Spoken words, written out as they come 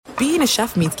being a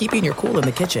chef means keeping your cool in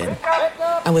the kitchen.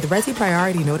 And with Resi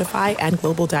Priority Notify and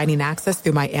Global Dining Access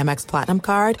through my Amex Platinum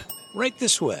card, right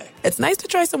this way. It's nice to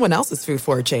try someone else's food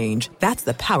for a change. That's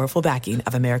the powerful backing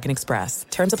of American Express.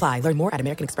 Terms apply. Learn more at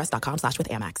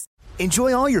americanexpress.com/withAmex.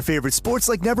 Enjoy all your favorite sports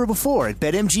like never before at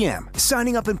BetMGM.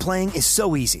 Signing up and playing is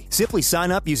so easy. Simply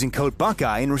sign up using code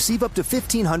Buckeye and receive up to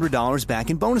 $1,500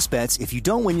 back in bonus bets if you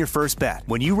don't win your first bet.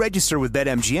 When you register with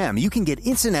BetMGM, you can get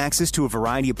instant access to a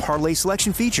variety of parlay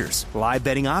selection features, live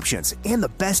betting options, and the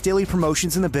best daily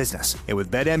promotions in the business. And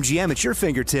with BetMGM at your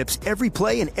fingertips, every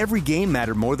play and every game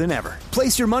matter more than ever.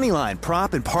 Place your moneyline,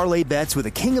 prop, and parlay bets with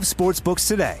the king of sportsbooks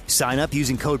today. Sign up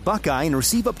using code Buckeye and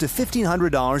receive up to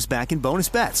 $1,500 back in bonus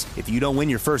bets if you don't win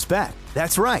your first bet.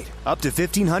 That's right, up to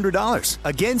 $1,500.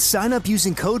 Again, sign up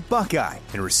using code Buckeye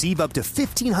and receive up to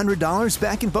 $1,500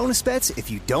 back in bonus bets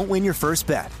if you don't win your first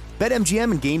bet.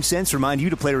 BetMGM and GameSense remind you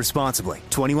to play responsibly.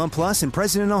 21 plus and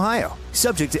present in Ohio.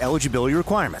 Subject to eligibility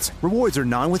requirements. Rewards are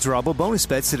non-withdrawable bonus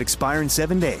bets that expire in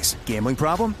 7 days. Gambling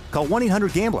problem? Call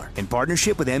 1-800-GAMBLER in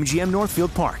partnership with MGM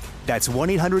Northfield Park. That's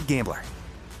 1-800-GAMBLER.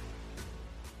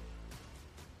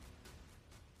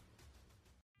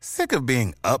 Sick of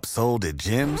being upsold at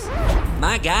gyms?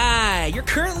 My guy, you're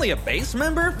currently a base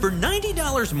member? For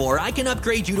 $90 more, I can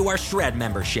upgrade you to our Shred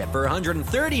membership. For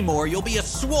 $130 more, you'll be a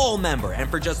Swole member. And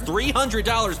for just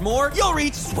 $300 more, you'll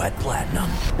reach Sweat Platinum.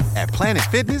 At Planet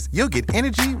Fitness, you'll get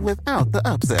energy without the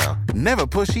upsell. Never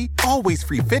pushy, always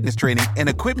free fitness training and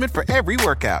equipment for every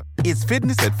workout. It's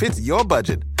fitness that fits your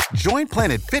budget. Join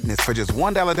Planet Fitness for just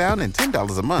 $1 down and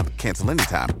 $10 a month. Cancel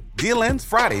anytime. Deal ends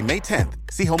Friday, May 10th.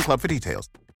 See Home Club for details.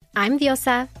 I'm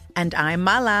Diosa. And I'm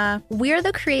Mala. We're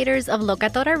the creators of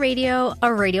Locatora Radio, a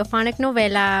radiophonic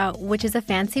novela, which is a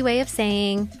fancy way of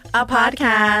saying a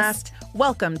podcast.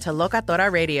 Welcome to Locatora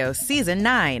Radio Season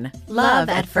 9. Love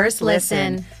at First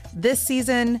Listen. This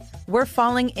season, we're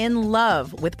falling in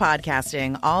love with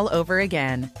podcasting all over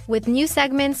again. With new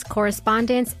segments,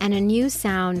 correspondence, and a new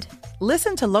sound.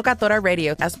 Listen to Locatora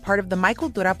Radio as part of the My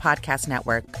Cultura Podcast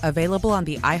Network. Available on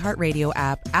the iHeartRadio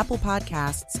app, Apple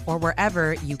Podcasts, or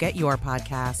wherever you get your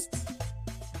podcasts.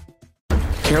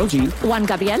 Carol G. Juan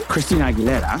Gabriel. Christina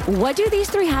Aguilera. What do these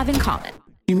three have in common?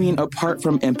 You mean apart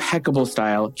from impeccable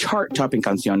style, chart-topping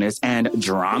canciones, and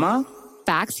drama?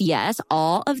 Facts, yes,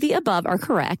 all of the above are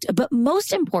correct, but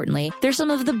most importantly, they're some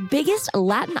of the biggest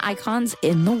Latin icons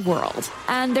in the world.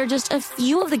 And they're just a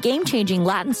few of the game-changing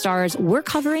Latin stars we're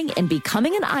covering in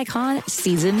Becoming an Icon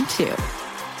Season 2.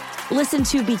 Listen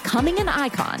to Becoming an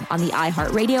Icon on the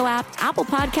iHeartRadio app, Apple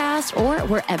Podcasts, or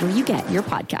wherever you get your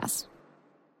podcasts.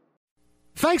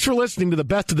 Thanks for listening to the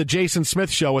Best of the Jason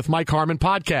Smith Show with Mike Harmon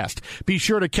podcast. Be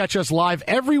sure to catch us live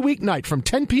every weeknight from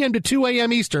 10 p.m. to 2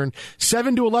 a.m. Eastern,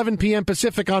 7 to 11 p.m.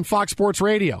 Pacific on Fox Sports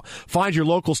Radio. Find your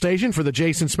local station for the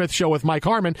Jason Smith Show with Mike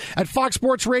Harmon at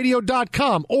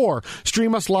foxsportsradio.com or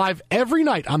stream us live every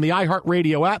night on the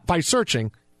iHeartRadio app by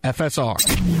searching FSR.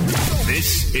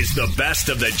 This is the Best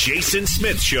of the Jason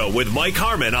Smith Show with Mike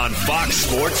Harmon on Fox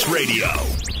Sports Radio.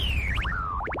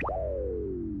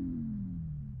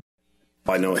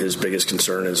 I know his biggest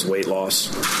concern is weight loss.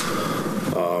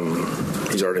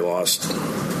 He's already lost.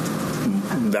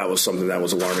 That was something that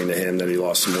was alarming to him, that he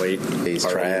lost some weight. He's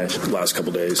trash. Last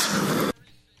couple days.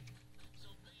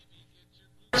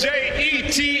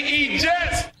 J-E-T-E,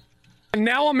 Jets! And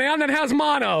now a man that has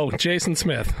mono, Jason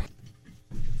Smith.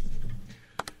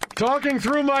 Talking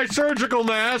through my surgical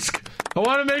mask, I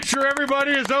want to make sure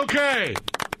everybody is okay.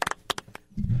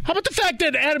 How about the fact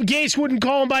that Adam Gase wouldn't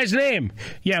call him by his name?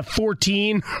 Yeah,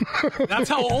 14. That's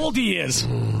how old he is.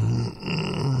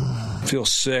 Feel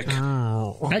sick.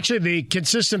 Actually, the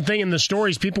consistent thing in the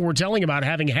stories people were telling about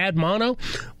having had mono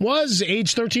was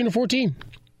age 13 or 14.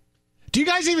 Do you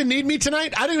guys even need me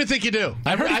tonight? I don't even think you do.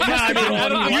 You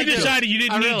decided you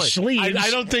didn't need sleeves.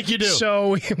 I don't think you do.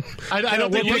 So I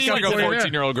don't think you look like a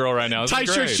 14-year-old girl right now. Ty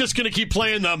Shirt's just going to keep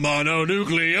playing the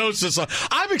mononucleosis song.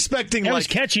 I'm expecting that was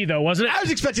catchy though, wasn't it? I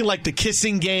was expecting like the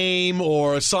Kissing Game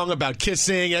or a song about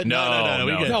kissing.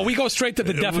 No. We go straight to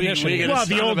the definition. Well,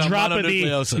 the old drop of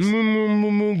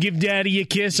the give daddy a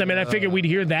kiss. I mean, I figured we'd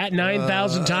hear that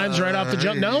 9,000 times right off the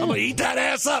jump. No, I'm gonna eat that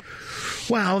ass up.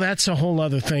 Wow, that's a whole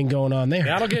other thing going on there.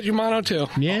 That'll get you mono, too.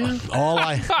 Yeah. All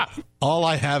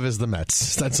I have is the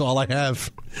Mets. That's all I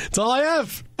have. That's all I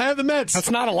have. I have the Mets.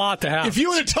 That's not a lot to have. If you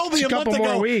would have told me a month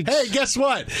ago, hey, guess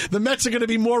what? The Mets are going to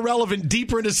be more relevant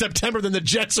deeper into September than the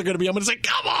Jets are going to be. I'm going to say,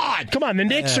 come on. Come on, the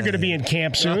Knicks are going to be in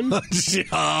camp soon.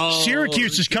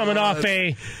 Syracuse is coming off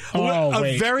a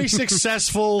very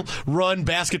successful run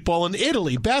basketball in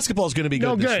Italy. Basketball is going to be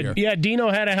good this year. Yeah,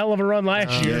 Dino had a hell of a run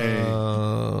last year.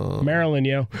 Maryland,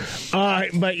 yo.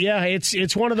 But yeah,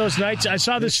 it's one of those nights. I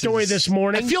saw this story this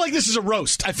morning. I feel like this is a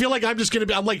roast. I feel like I'm just going to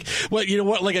be. I'm like, what you know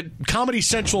what? Like a Comedy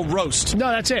Central roast. No,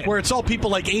 that's it. Where it's all people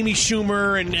like Amy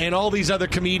Schumer and all these other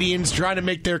comedians trying to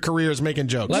make their careers making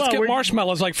jokes. Let's get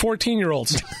marshmallows like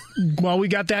 14-year-olds. Well, we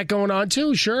got that going on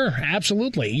too. Sure,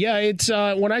 absolutely. Yeah, it's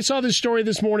when I saw this story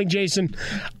this morning, Jason,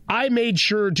 I made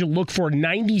sure to look for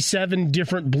 97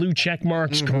 different blue check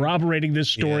marks corroborating this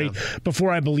story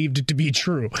before I believed it to be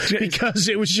true, because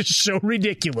it was just so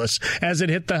ridiculous as it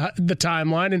hit the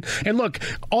timeline. And look,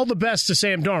 all the best to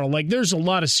Sam Darnold. Like, there's a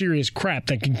lot of serious crap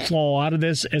that can fall out of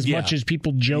this, as much as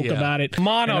people joke about it.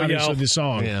 Mono, yo. The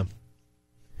song.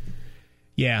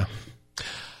 Yeah.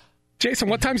 Jason,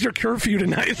 what time's your curfew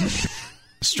tonight?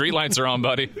 Street lights are on,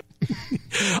 buddy.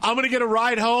 I'm going to get a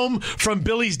ride home from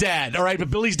Billy's dad, all right? But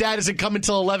Billy's dad isn't coming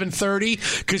until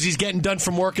 11:30 because he's getting done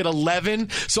from work at 11,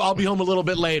 so I'll be home a little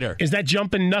bit later. Is that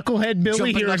Jumpin' Knucklehead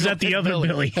Billy, or is that the other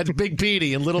Billy? That's Big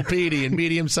Petey and Little Petey and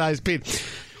Medium-Sized Petey.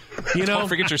 You know, don't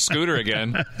forget your scooter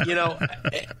again. You know,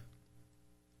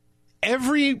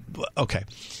 every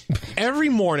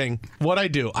morning, what I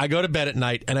do, I go to bed at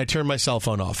night and I turn my cell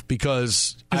phone off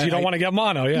because you don't want to get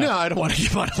mono. Yeah, no, I don't want to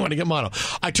get mono. I want to get mono.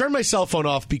 I turn my cell phone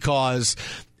off because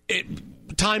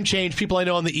time change. People I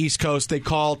know on the East Coast, they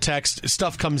call, text,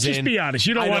 stuff comes in. Just be honest.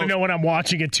 You don't want to know when I'm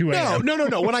watching at 2 a.m.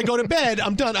 No. When I go to bed,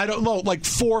 I'm done. I don't know, like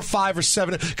 4, 5, or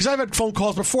 7, because I've had phone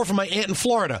calls before from my aunt in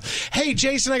Florida. Hey,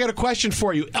 Jason, I got a question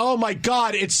for you. Oh my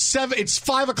God, it's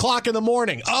 5 o'clock in the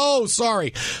morning. Oh,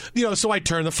 sorry. So I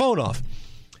turn the phone off.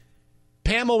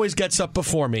 Pam always gets up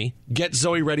before me, gets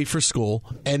Zoe ready for school,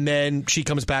 and then she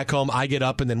comes back home, I get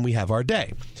up, and then we have our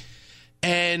day.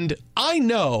 And I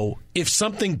know if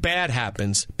something bad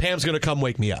happens, Pam's going to come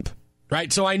wake me up,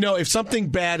 right? So I know if something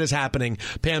bad is happening,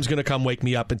 Pam's going to come wake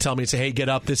me up and tell me, say, hey, get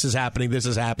up, this is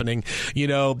happening.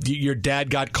 Your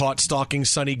dad got caught stalking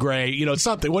Sonny Gray,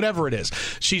 something, whatever it is.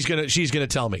 She's going to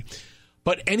tell me.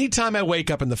 But anytime I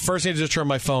wake up and the first thing is to turn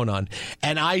my phone on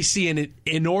and I see an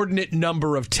inordinate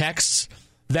number of texts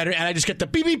and I just get the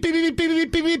beep, beep, beep, beep,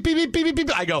 beep, beep, beep, beep, beep, beep,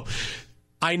 beep, I go,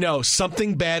 I know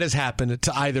something bad has happened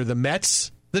to either the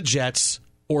Mets, the Jets,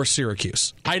 or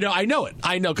Syracuse. I know it.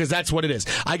 I know, because that's what it is.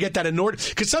 I get that inordinate,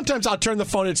 because sometimes I'll turn the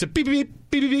phone and it's a beep, beep,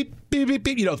 beep, beep, beep, beep,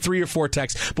 beep, beep, 3 or 4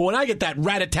 texts. But when I get that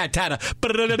rat-a-tat-tat,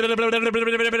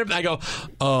 I go,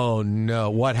 oh no,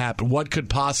 what happened? What could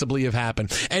possibly have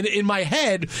happened? And in my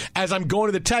head, as I'm going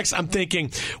to the text, I'm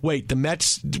thinking, wait, the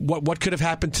Mets, what could have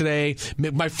happened today?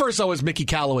 My first thought was Mickey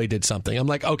Callaway did something. I'm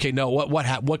like, okay, no,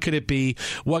 what could it be?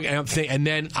 And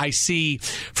then I see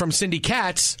from Cindy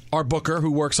Katz, our booker,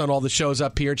 who works on all the shows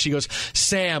up here, and she goes,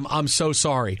 Sam, I'm so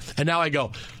sorry. And now I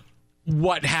go,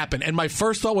 what happened? And my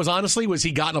first thought was, honestly,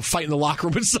 he got in a fight in the locker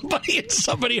room with somebody and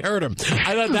somebody hurt him.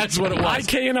 I thought that's what it was.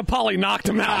 IK and Apolli knocked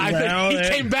him out. He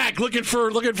came back looking for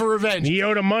revenge. He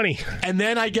owed him money. And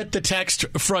then I get the text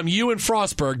from you in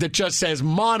Frostburg that just says,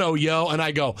 mono, yo. And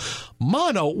I go,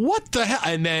 mono? What the hell?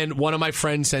 And then one of my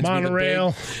friends sends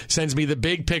me the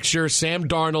big picture, Sam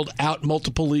Darnold out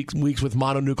multiple weeks with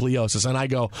mononucleosis. And I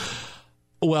go,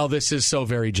 well, this is so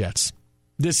very Jets.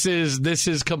 This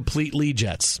is completely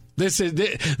Jets. This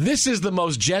is the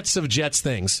most Jets of Jets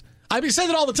things. I say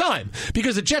that all the time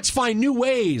because the Jets find new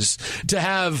ways to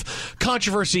have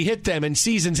controversy hit them and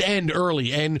seasons end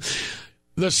early. And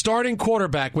the starting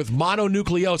quarterback with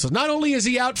mononucleosis, not only is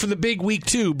he out for the big week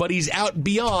 2, but he's out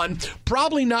beyond,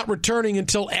 probably not returning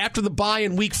until after the bye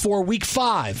in week 4, week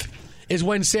 5. Is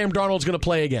when Sam Darnold's going to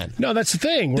play again. No, that's the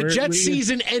thing. The Jets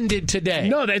season ended today.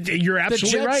 No, you're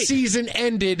absolutely right. The Jets season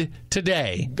ended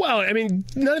today. Well, I mean,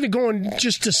 not even going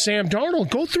just to Sam Darnold.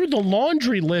 Go through the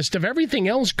laundry list of everything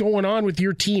else going on with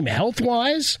your team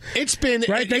health-wise. It's been...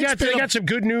 Right? They got some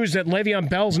good news that Le'Veon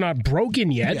Bell's not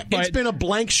broken yet. Yeah, but it's been a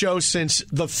blank show since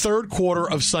the third quarter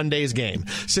of Sunday's game.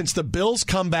 Since the Bills'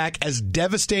 comeback, as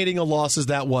devastating a loss as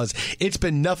that was, it's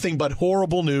been nothing but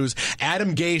horrible news.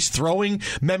 Adam Gase throwing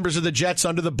members of the Jets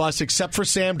under the bus, except for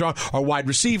Sam Darnold. Our wide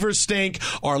receivers stink.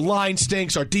 Our line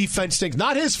stinks. Our defense stinks.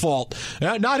 Not his fault.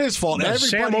 Not his fault. No,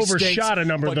 Sam overshot a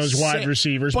number of those wide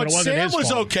receivers, but it wasn't his fault.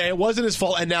 Sam was okay. It wasn't his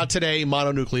fault. And now today,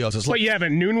 mononucleosis. But you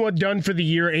haven't Nunwood done for the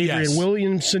year. Adrian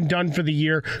Williamson done for the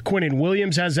year. Quinnen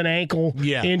Williams has an ankle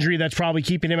injury that's probably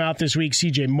keeping him out this week.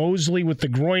 C.J. Mosley with the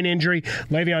groin injury.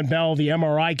 Le'Veon Bell, the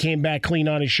MRI came back clean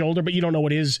on his shoulder, but you don't know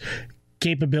what his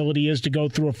capability is to go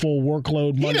through a full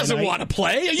workload Monday He doesn't night. want to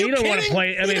play. Are you kidding? He doesn't want to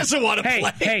play. He doesn't want to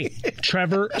play. Hey,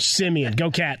 Trevor Siemian.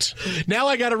 Go Cats. Now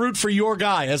I got to root for your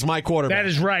guy as my quarterback. That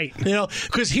is right.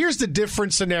 Because here's the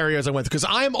different scenarios I went through. Because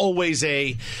I'm always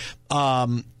a,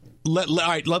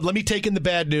 let me take in the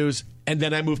bad news and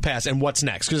then I move past. And what's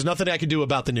next? Because there's nothing I can do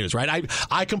about the news, right?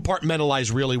 I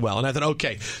compartmentalize really well. And I thought,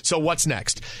 okay, so what's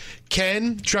next?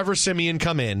 Can Trevor Siemian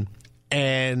come in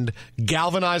and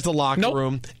galvanize the locker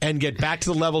room and get back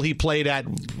to the level he played at,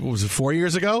 what was it, 4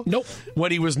 years ago? Nope.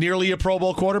 When he was nearly a Pro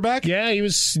Bowl quarterback? Yeah, he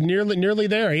was nearly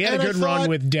there. He had a good run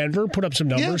with Denver, put up some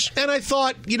numbers. Yeah, and I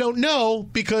thought, no,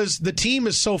 because the team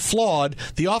is so flawed.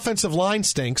 The offensive line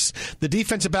stinks. The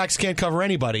defensive backs can't cover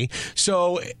anybody.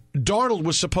 So Darnold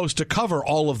was supposed to cover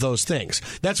all of those things.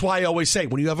 That's why I always say,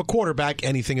 when you have a quarterback,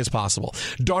 anything is possible.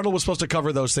 Darnold was supposed to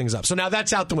cover those things up. So now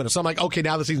that's out the window. So I'm like, okay,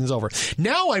 now the season's over.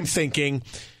 Now I'm thinking,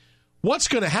 what's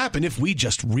going to happen if we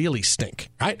just really stink,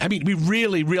 right? I mean,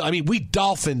 we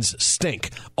Dolphins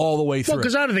stink all the way through. Well,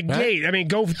 because out of the gate, I mean,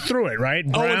 go through it, right?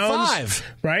 Browns, 0-5.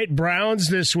 Right? Browns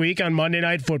this week on Monday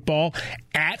Night Football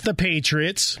at the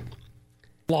Patriots.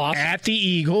 Loss. At the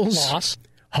Eagles. Loss.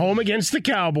 Home against the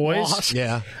Cowboys. Loss.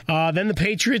 Yeah. Then the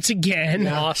Patriots again.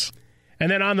 Loss.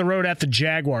 And then on the road at the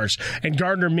Jaguars. And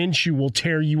Gardner Minshew will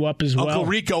tear you up as well. Uncle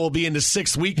Rico will be in the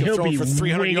 6th week of He'll throwing be for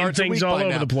 300 yards a things week all by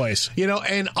over now. the place.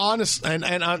 And honest, and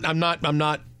I'm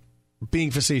not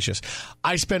being facetious.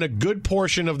 I spent a good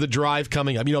portion of the drive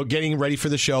coming up, getting ready for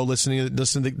the show, listening to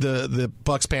the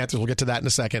Bucks Panthers. We'll get to that in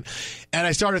a second. And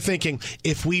I started thinking,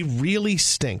 if we really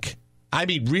stink,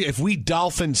 if we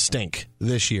Dolphins stink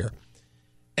this year,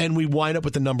 and we wind up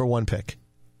with the number 1 pick,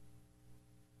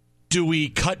 do we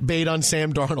cut bait on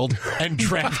Sam Darnold and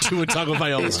draft Tua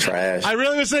Tagovailoa? He's trash. I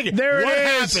really was thinking, There it what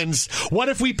is. happens? What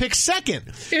if we pick second?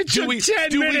 It took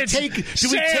 10 minutes. Do we take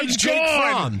Sam's Jake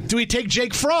gone. Fromm? Do we take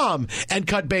Jake Fromm and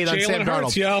cut bait on Jalen Sam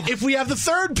Hurts, Darnold? yo. If we have the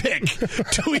 3rd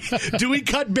pick, do we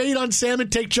cut bait on Sam and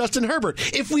take Justin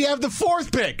Herbert? If we have the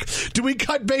 4th pick, do we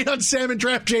cut bait on Sam and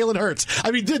draft Jalen Hurts?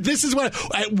 I mean, this is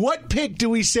at what pick do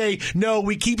we say, no,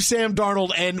 we keep Sam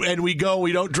Darnold and we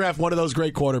don't draft one of those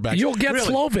great quarterbacks? You'll get Really?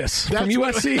 Slovis from That's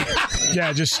what- USC.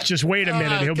 Yeah, just wait a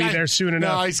minute. He'll be there soon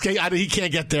enough. No, he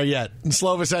can't get there yet. And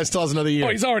Slovis still has another year. Oh,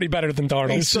 he's already better than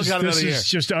Darnold. He's still got another year. This is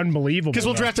just unbelievable. Because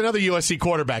we'll draft another USC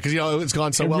quarterback because it's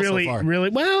gone so well so far. Really,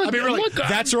 well, Look,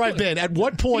 that's where I've been. At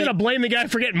what point? You're going to blame the guy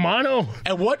for getting mono?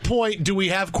 At what point do we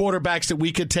have quarterbacks that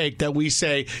we could take that we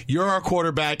say, you're our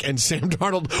quarterback, and Sam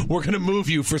Darnold, we're going to move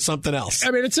you for something else?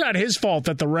 I mean, it's not his fault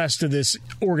that the rest of this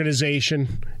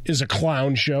organization is a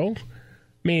clown show.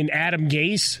 I mean, Adam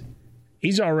Gase,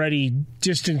 he's already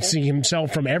distancing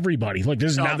himself from everybody. Like,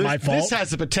 this is not my fault. This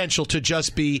has the potential to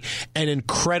just be an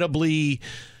incredibly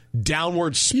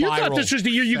downward spiral. You thought this was the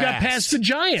year you got past the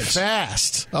Giants.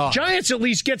 Fast. Giants at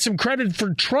least get some credit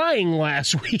for trying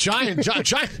last week. Giants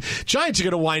are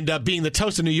going to wind up being the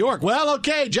toast of New York. Well,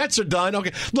 okay, Jets are done.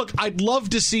 Okay, look, I'd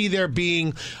love to see there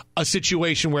being a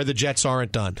situation where the Jets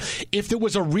aren't done. If there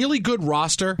was a really good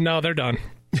roster... No, they're done.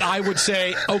 I would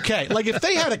say, okay, like if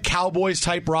they had a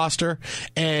Cowboys-type roster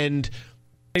and...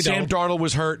 Sam Darnold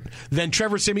was hurt. Then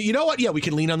Trevor Siemian. You know what? Yeah, we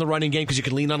can lean on the running game because you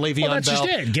can lean on Le'Veon Bell. Well, that's just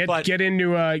it. Get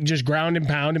into just ground and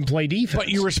pound and play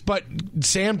defense. But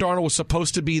Sam Darnold was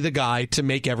supposed to be the guy to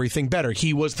make everything better.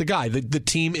 He was the guy. The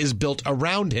team is built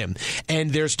around him, and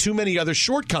there's too many other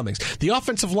shortcomings. The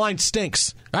offensive line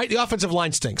stinks. Right? The offensive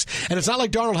line stinks, and it's not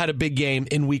like Darnold had a big game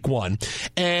in Week 1.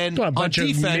 And a bunch on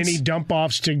defense, of mini dump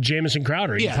offs to Jamison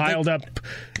Crowder. He piled up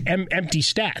empty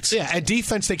stats. Yeah, at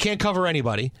defense they can't cover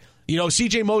anybody.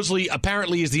 C.J. Mosley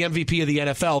apparently is the MVP of the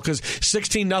NFL because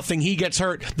 16-0, he gets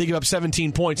hurt. They give up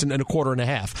 17 points in a quarter and a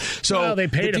half. So they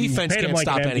paid the defense him can't like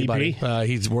stop an anybody.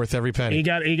 He's worth every penny. He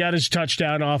got his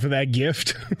touchdown off of that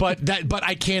gift. But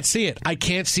I can't see it. I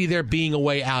can't see there being a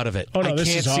way out of it. Oh, no, I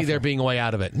can't see there being a way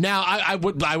out of it. Now, I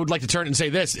would like to turn and say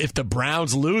this: if the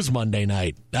Browns lose Monday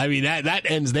night, I mean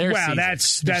that ends their season.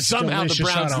 That's somehow the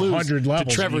Browns on lose 100 levels,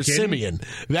 to Trevor Siemian.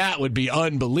 That would be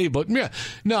unbelievable. Yeah,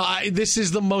 no, this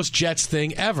is the most Jets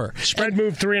thing ever. Spread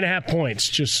moved 3.5 points,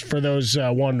 just for those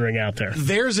wondering out there.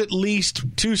 There's at least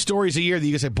 2 stories a year that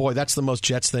you can say, boy, that's the most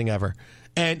Jets thing ever.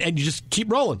 And you just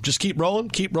keep rolling. Just keep rolling,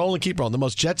 keep rolling, keep rolling. The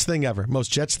most Jets thing ever.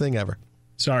 Most Jets thing ever.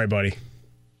 Sorry, buddy.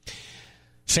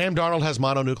 Sam Darnold has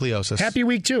mononucleosis. Happy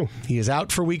week 2. He is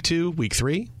out for week 2, week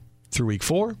 3, through week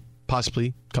 4,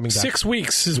 possibly coming back. 6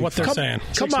 weeks is what they're saying.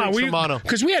 Come on,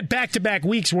 because we had back-to-back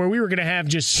weeks where we were going to have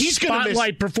just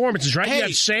spotlight performances, right? You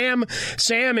have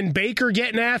Sam and Baker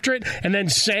getting after it, and then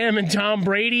Sam and Tom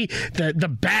Brady, the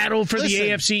battle for the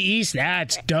AFC East.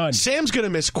 That's done. Sam's going to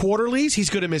miss quarterlies. He's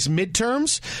going to miss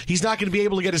midterms. He's not going to be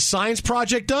able to get his science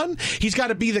project done. He's got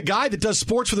to be the guy that does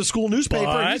sports for the school newspaper.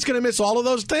 And he's going to miss all of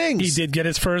those things. He did get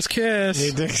his first kiss.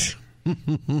 He did.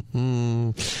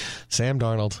 Sam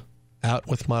Darnold out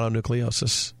with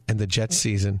mononucleosis, and the Jets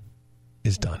season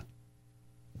is done.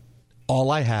 All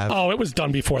I have. Oh, it was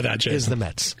done before that, Jason. Is the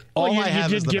Mets. Well, All I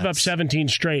have you is did the give Mets. up 17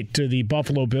 straight to the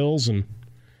Buffalo Bills, and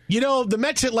the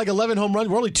Mets hit like 11 home runs.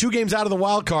 We're only 2 games out of the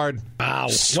wild card. Wow,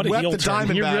 Swept what a heel the turn.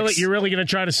 Diamondbacks. You're really going to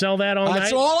try to sell that all night?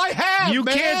 That's all I have, You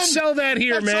man. can't sell that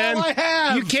here, That's man. all I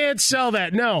have. You can't sell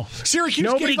that. No. Syracuse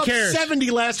Nobody gave up cares.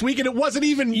 70 last week, and it wasn't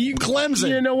even Clemson.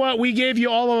 You know what? We gave you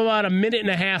all of about a minute and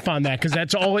a half on that because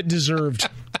that's all it deserved.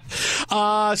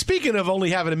 Speaking of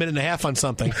only having a minute and a half on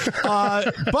something,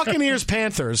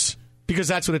 Buccaneers-Panthers, because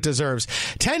that's what it deserves.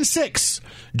 10-6,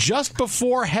 just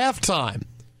before halftime.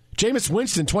 Jameis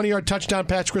Winston, 20-yard touchdown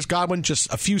pass. Chris Godwin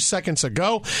just a few seconds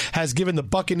ago has given the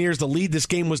Buccaneers the lead. This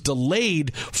game was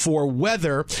delayed for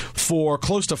weather for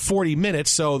close to 40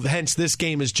 minutes, so hence this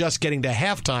game is just getting to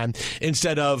halftime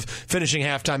instead of finishing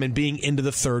halftime and being into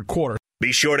the third quarter.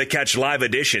 Be sure to catch live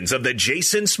editions of The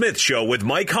Jason Smith Show with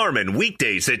Mike Harmon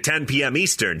weekdays at 10 p.m.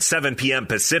 Eastern, 7 p.m.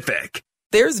 Pacific.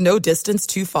 There's no distance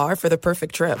too far for the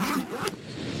perfect trip.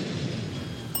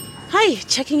 Hi,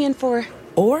 checking in for...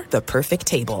 Or the perfect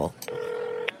table.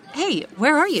 Hey,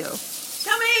 where are you?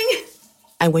 Coming!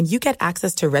 And when you get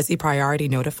access to Resi Priority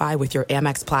Notify with your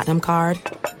Amex Platinum card...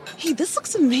 Hey, this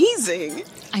looks amazing.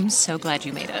 I'm so glad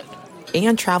you made it.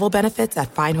 And travel benefits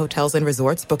at fine hotels and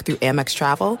resorts booked through Amex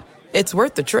Travel, it's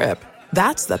worth the trip.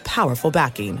 That's the powerful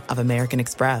backing of American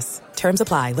Express. Terms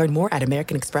apply. Learn more at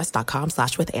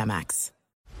americanexpress.com/withAmex.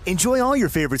 Enjoy all your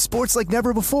favorite sports like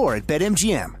never before at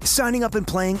BetMGM. Signing up and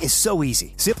playing is so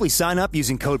easy. Simply sign up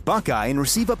using code Buckeye and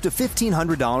receive up to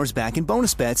 $1,500 back in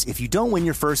bonus bets if you don't win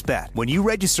your first bet. When you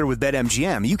register with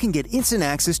BetMGM, you can get instant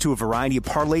access to a variety of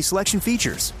parlay selection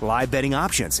features, live betting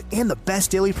options, and the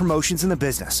best daily promotions in the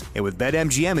business. And with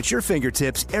BetMGM at your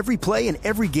fingertips, every play and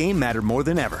every game matter more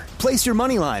than ever. Place your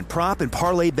moneyline, prop, and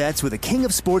parlay bets with the king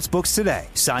of sportsbooks today.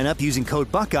 Sign up using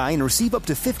code Buckeye and receive up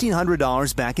to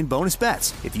 $1,500 back in bonus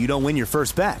bets if you don't win your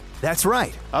first bet. That's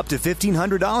right, up to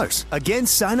 $1,500. Again,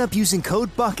 sign up using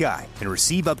code Buckeye and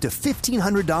receive up to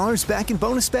 $1,500 back in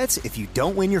bonus bets if you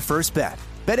don't win your first bet.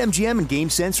 BetMGM and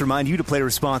GameSense remind you to play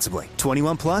responsibly.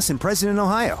 21 plus and present in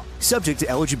Ohio. Subject to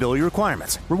eligibility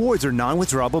requirements. Rewards are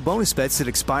non-withdrawable bonus bets that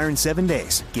expire in 7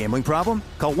 days. Gambling problem?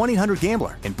 Call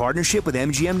 1-800-GAMBLER in partnership with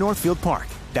MGM Northfield Park.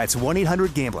 That's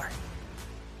 1-800-GAMBLER.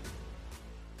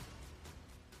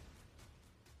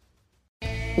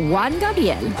 Juan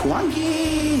Gabriel,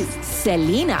 Juanquis,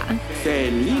 Selena,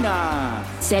 Selena,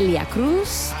 Celia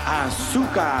Cruz,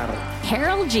 Azúcar,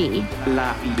 Karol G,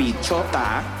 La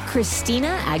Bichota,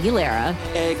 Christina Aguilera,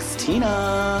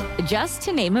 Ex-Tina. just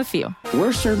to name a few.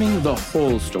 We're serving the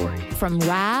whole story. From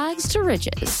rags to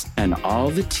riches. And all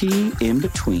the tea in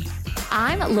between.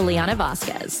 I'm Liliana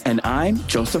Vasquez. And I'm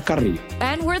Joseph Carrillo.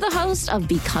 And we're the host of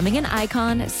Becoming an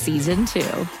Icon Season 2.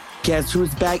 Guess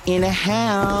who's back in the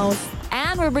house?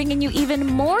 And we're bringing you even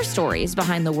more stories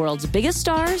behind the world's biggest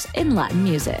stars in Latin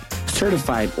music.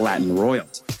 Certified Latin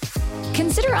royalty.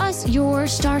 Consider us your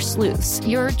star sleuths,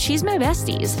 your chisme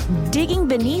besties, digging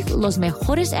beneath los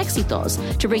mejores éxitos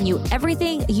to bring you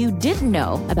everything you didn't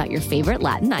know about your favorite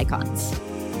Latin icons.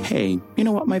 Hey, you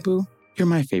know what, my boo? You're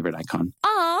my favorite icon.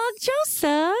 Aw,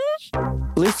 Joseph.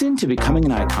 Listen to Becoming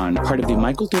an Icon, part of the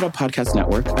Michael Dura Podcast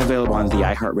Network, available on the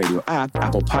iHeartRadio app,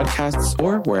 Apple Podcasts,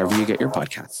 or wherever you get your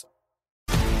podcasts.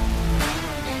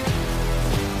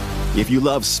 If you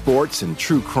love sports and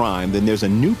true crime, then there's a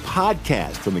new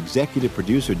podcast from executive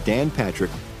producer Dan Patrick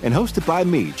and hosted by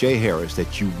me, Jay Harris,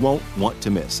 that you won't want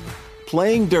to miss.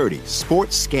 Playing Dirty: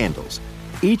 Sports Scandals.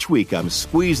 Each week, I'm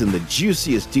squeezing the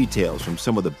juiciest details from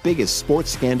some of the biggest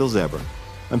sports scandals ever.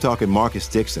 I'm talking Marcus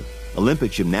Dixon,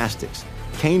 Olympic gymnastics,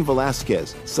 Cain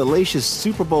Velasquez, salacious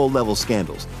Super Bowl-level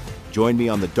scandals. Join me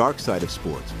on the dark side of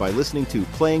sports by listening to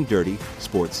Playing Dirty: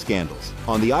 Sports Scandals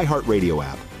on the iHeartRadio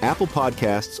app, Apple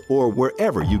Podcasts, or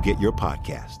wherever you get your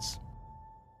podcasts.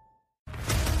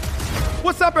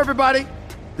 What's up, everybody?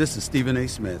 This is Stephen A.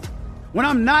 Smith. When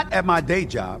I'm not at my day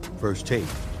job, First Take,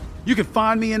 you can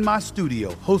find me in my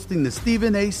studio hosting the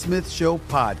Stephen A. Smith Show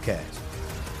podcast.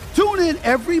 Tune in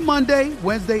every Monday,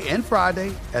 Wednesday, and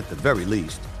Friday, at the very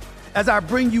least, as I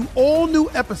bring you all new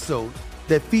episodes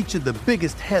that feature the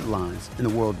biggest headlines in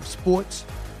the world of sports,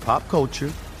 pop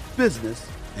culture, business,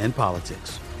 and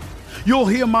politics. You'll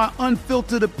hear my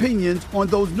unfiltered opinions on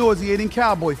those nauseating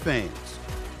Cowboy fans,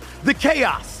 the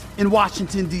chaos in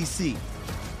Washington, D.C.,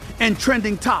 and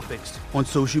trending topics on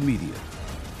social media,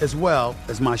 as well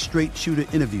as my straight shooter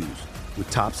interviews with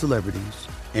top celebrities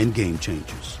and game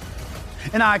changers.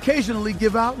 And I occasionally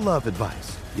give out love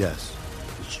advice. Yes,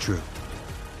 it's true.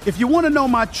 If you want to know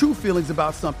my true feelings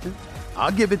about something,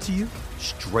 I'll give it to you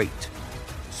straight.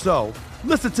 So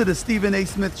listen to the Stephen A.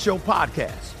 Smith Show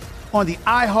podcast on the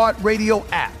iHeartRadio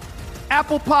app,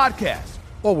 Apple Podcasts,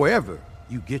 or wherever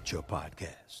you get your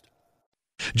podcast.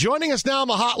 Joining us now on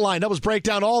the hotline to help us break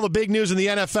down all the big news in the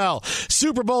NFL,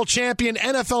 Super Bowl champion,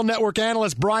 NFL Network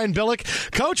analyst Brian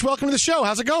Billick. Coach, welcome to the show.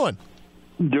 How's it going?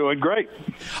 Doing great.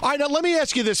 All right, now let me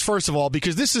ask you this first of all,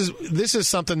 because this is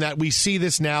something that we see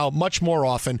this now much more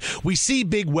often. We see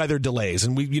big weather delays,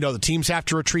 and the teams have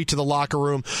to retreat to the locker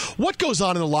room. What goes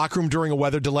on in the locker room during a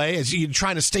weather delay? As you're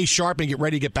trying to stay sharp and get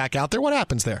ready to get back out there, what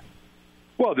happens there?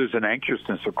 Well, there's an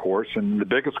anxiousness, of course, and the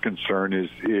biggest concern is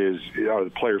are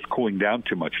the players cooling down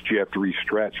too much? Do you have to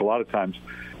re-stretch? A lot of times,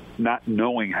 not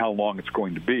knowing how long it's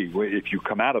going to be. If you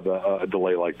come out of a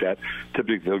delay like that,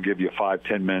 typically they'll give you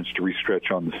 5-10 minutes to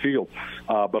re-stretch on the field.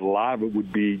 But a lot of it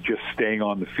would be just staying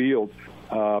on the field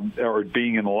or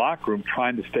being in the locker room,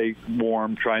 trying to stay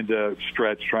warm, trying to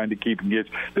stretch, trying to keep engaged.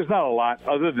 There's not a lot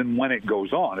other than when it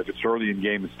goes on. If it's early in the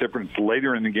game, it's different. It's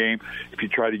later in the game. If you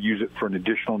try to use it for an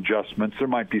additional adjustments, there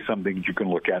might be some things you can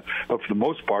look at. But for the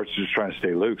most part, it's just trying to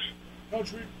stay loose.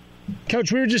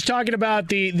 Coach, we were just talking about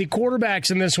the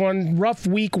quarterbacks in this one. Rough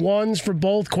week ones for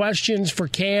both. Questions for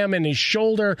Cam and his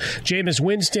shoulder. Jameis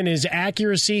Winston, his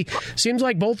accuracy. Seems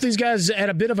like both these guys at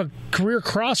a bit of a career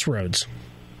crossroads.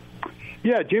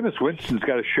 Yeah, Jameis Winston's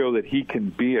got to show that he can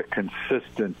be a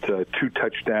consistent 2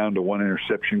 touchdown to 1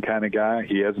 interception kind of guy.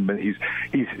 He hasn't been.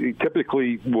 He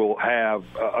typically will have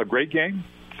a great game,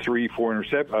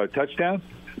 3-4 touchdowns.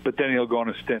 But then he'll go on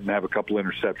a stint and have a couple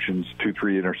interceptions,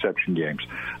 2-3 interception games.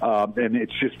 And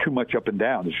it's just too much up and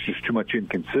down. There's just too much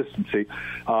inconsistency.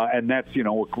 And that's,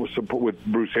 with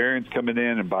Bruce Arians coming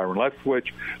in and Byron Leftwich,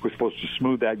 we're supposed to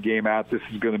smooth that game out. This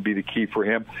is going to be the key for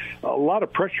him. A lot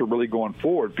of pressure really going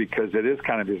forward because it is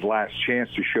kind of his last chance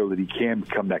to show that he can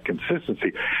become that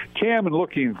consistency. Cam, and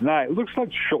looking tonight, it looks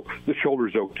like the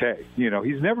shoulder's okay.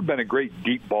 He's never been a great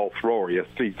deep ball thrower.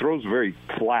 He throws a very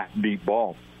flat, deep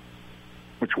ball,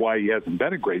 which is why he hasn't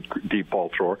been a great deep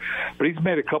ball thrower. But he's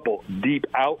made a couple deep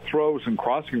out throws and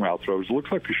crossing route throws. It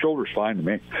looks like the shoulder's fine to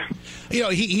me.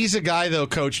 He's a guy, though,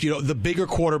 Coach, the bigger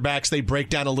quarterbacks, they break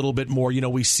down a little bit more.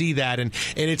 We see that. And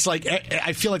it's like,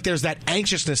 I feel like there's that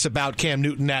anxiousness about Cam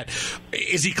Newton that,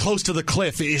 is he close to the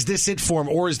cliff? Is this it for him?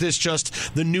 Or is this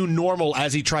just the new normal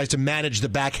as he tries to manage the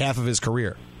back half of his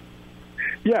career?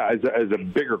 Yeah, as a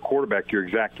bigger quarterback, you're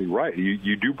exactly right.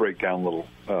 You do break down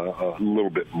a little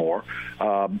bit more,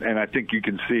 and I think you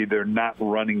can see they're not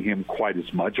running him quite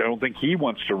as much. I don't think he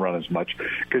wants to run as much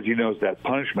because he knows that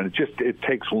punishment. It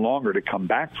takes longer to come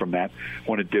back from that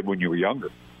when it did when you were younger.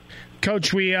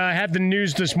 Coach, we had the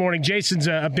news this morning. Jason's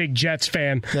a big Jets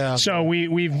fan, so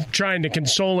we've trying to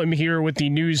console him here with the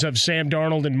news of Sam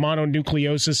Darnold and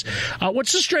mononucleosis.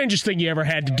 What's the strangest thing you ever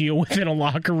had to deal with in a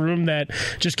locker room that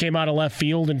just came out of left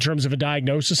field in terms of a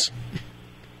diagnosis?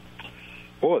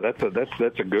 Oh, that's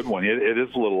a good one. It is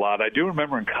a little odd. I do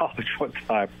remember in college one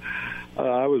time.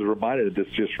 I was reminded of this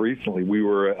just recently. We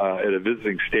were at a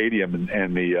visiting stadium,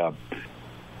 and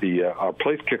our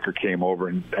place kicker came over,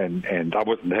 and I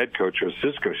wasn't the head coach. I was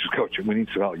his coach. He said, "Coach, we need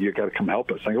some help. You got to come help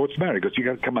us." I go, "What's the matter?" He goes, "You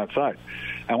got to come outside."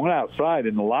 I went outside,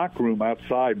 and the locker room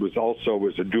outside was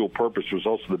a dual purpose. Was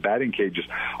also the batting cages.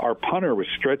 Our punter was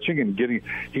stretching and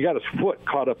he got his foot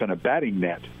caught up in a batting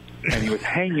net, and he was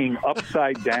hanging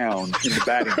upside down in the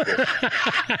batting cage,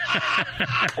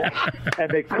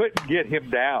 and they couldn't get him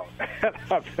down.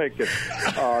 I'm thinking,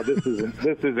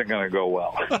 this isn't going to go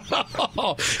well.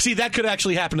 See, that could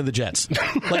actually happen to the Jets.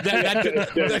 Like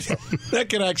that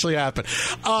could actually happen.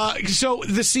 So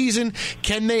the season,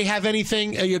 can they have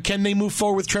anything? Can they move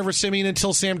forward with Trevor Siemian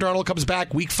until Sam Darnold comes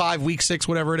back, week 5, week 6,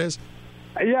 whatever it is?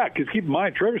 Yeah, because keep in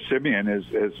mind, Trevor Siemian has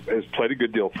played a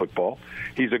good deal of football.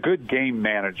 He's a good game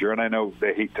manager, and I know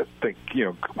they hate to think,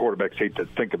 quarterbacks hate to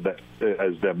think of that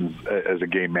as a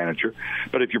game manager.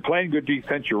 But if you're playing good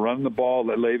defense, you're running the ball,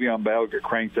 let Le'Veon Bell get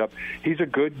cranked up. He's a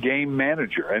good game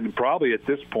manager, and probably at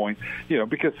this point,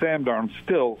 because Sam Darnold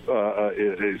still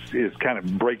is kind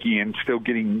of breaking in, still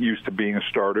getting used to being a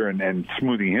starter and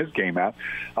smoothing his game out.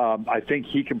 I think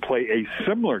he can play a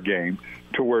similar game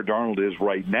to where Darnold is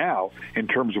right now in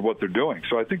terms of what they're doing.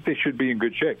 So I think they should be in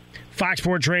good shape. Fox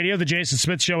Sports Radio, the Jason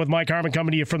Smith Show with Mike Harmon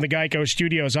coming to you from the Geico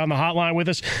Studios. On the hotline with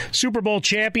us, Super Bowl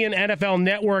champion, NFL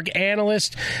Network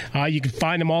analyst. You can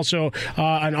find him also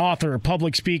an author,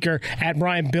 public speaker at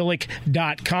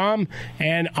BrianBillick.com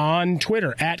and on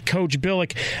Twitter at Coach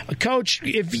Billick. Coach,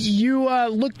 if you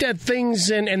looked at things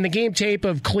and the game tape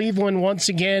of Cleveland once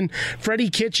again, Freddie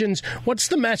Kitchens, what's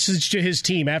the message to his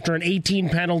team after an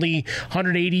 18-penalty,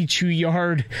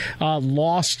 182-yard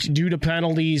lost due to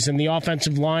penalties and the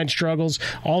offensive line struggles,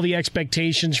 all the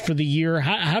expectations for the year?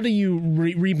 How do you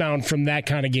rebound from that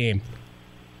kind of game?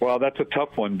 Well, that's a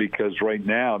tough one because right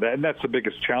now, and that's the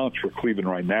biggest challenge for Cleveland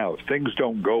right now. If things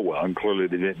don't go well, and clearly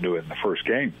they didn't do it in the first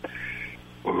game,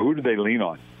 who do they lean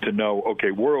on to know,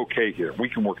 okay, we're okay here. We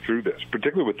can work through this,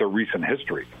 particularly with their recent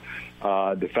history.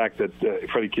 The fact that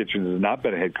Freddie Kitchens has not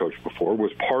been a head coach before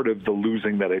was part of the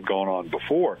losing that had gone on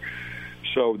before.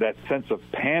 So that sense of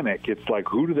panic, it's like,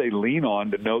 who do they lean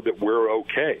on to know that we're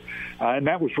okay? And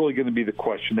that was really going to be the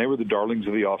question. They were the darlings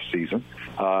of the offseason.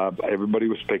 Everybody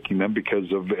was picking them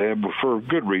for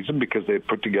good reason, because they had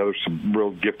put together some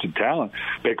real gifted talent.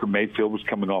 Baker Mayfield was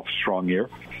coming off a strong year.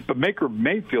 But Baker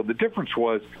Mayfield, the difference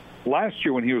was, last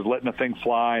year when he was letting the thing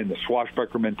fly and the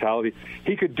swashbuckler mentality,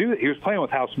 he could do it. He was playing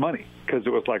with house money because it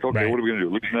was like, okay, What are we going to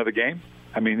do, lose another game?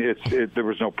 I mean, there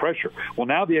was no pressure. Well,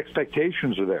 now the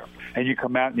expectations are there, and you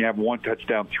come out and you have 1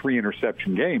 touchdown, 3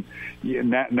 interception game.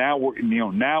 Now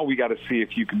we got to see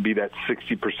if you can be that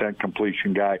 60%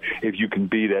 completion guy, if you can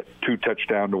be that 2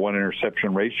 touchdown to 1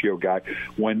 interception ratio guy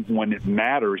when it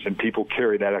matters, and people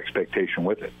carry that expectation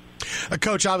with it.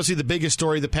 Coach, obviously the biggest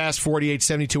story the past 48,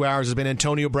 72 hours has been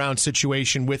Antonio Brown's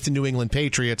situation with the New England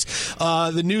Patriots.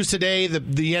 The news today,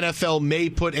 the NFL may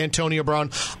put Antonio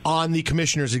Brown on the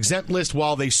commissioner's exempt list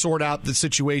while they sort out the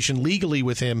situation legally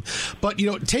with him. But,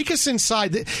 take us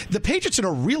inside. The Patriots are in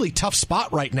a really tough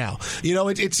spot right now.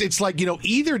 It's like,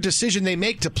 either decision they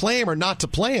make to play him or not to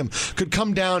play him could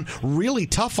come down really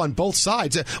tough on both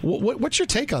sides. What's your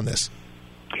take on this?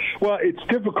 Well, it's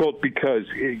difficult because,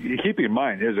 keep in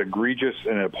mind, as egregious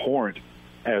and abhorrent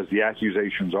as the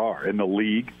accusations are, and the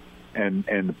league and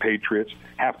the Patriots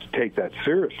have to take that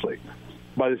seriously.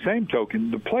 By the same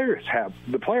token, the player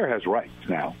has rights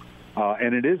now,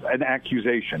 and it is an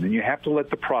accusation, and you have to let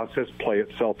the process play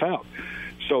itself out.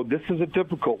 So this is a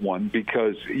difficult one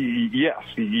because, yes,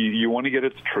 you want to get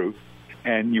at the truth,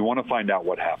 and you want to find out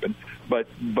what happened. But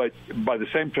by the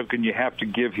same token, you have to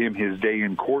give him his day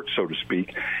in court, so to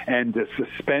speak, and to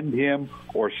suspend him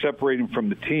or separate him from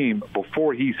the team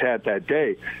before he's had that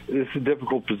day. This is a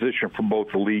difficult position for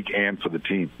both the league and for the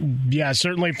team. Yeah,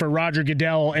 certainly for Roger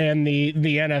Goodell and the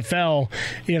NFL,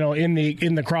 in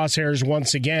the crosshairs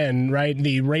once again, right?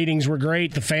 The ratings were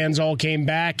great, the fans all came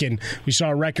back, and we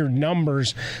saw record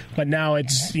numbers. But now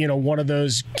it's one of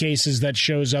those cases that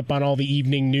shows up on all the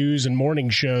evening news and morning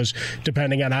shows,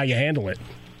 depending on how you handle it.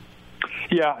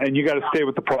 Yeah, and you got to stay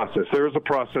with the process. There is a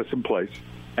process in place,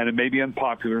 and it may be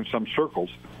unpopular in some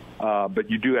circles, but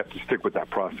you do have to stick with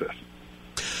that process.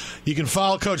 You can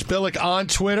follow Coach Billick on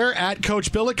Twitter at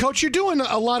Coach Billick. Coach, you're doing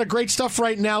a lot of great stuff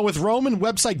right now with Roman,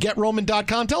 website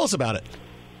GetRoman.com. Tell us about it.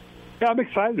 Yeah, I'm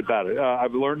excited about it.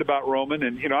 I've learned about Roman,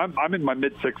 and I'm in my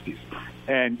mid-60s.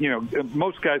 And,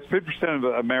 most guys, 50% of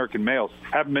American males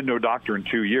haven't been to a doctor in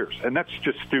 2 years. And that's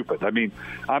just stupid. I mean,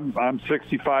 I'm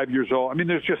 65 years old. I mean,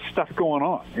 there's just stuff going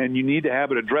on, and you need to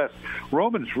have it addressed.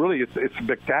 Roman's really, it's a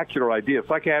spectacular idea. It's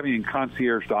like having a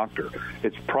concierge doctor.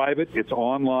 It's private. It's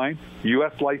online.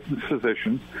 U.S. licensed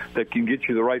physicians that can get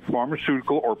you the right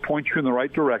pharmaceutical or point you in the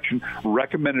right direction,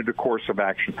 recommended a course of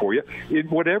action for you in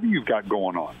whatever you've got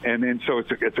going on. And so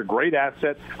it's a great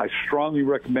asset. I strongly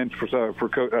recommend for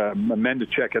men to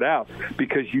check it out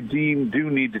because you do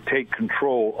need to take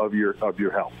control of your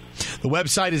health. The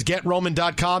website is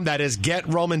GetRoman.com. That is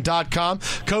GetRoman.com.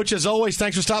 Coach, as always,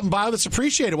 thanks for stopping by with us.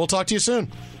 Appreciate it. We'll talk to you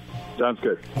soon. Sounds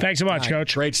good. Thanks so much,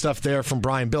 Coach. Great stuff there from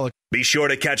Brian Billick. Be sure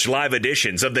to catch live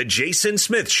editions of The Jason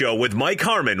Smith Show with Mike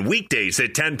Harmon weekdays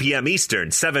at 10 p.m.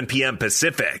 Eastern, 7 p.m.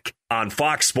 Pacific on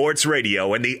Fox Sports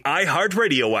Radio and the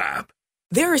iHeartRadio app.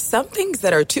 There are some things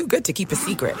that are too good to keep a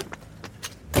secret.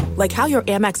 Like how your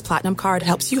Amex Platinum card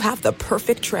helps you have the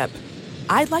perfect trip.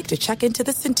 I'd like to check into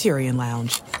the Centurion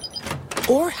Lounge.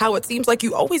 Or how it seems like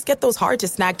you always get those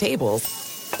hard-to-snag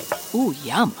tables. Ooh,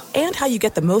 yum. And how you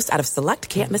get the most out of select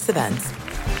can't-miss events.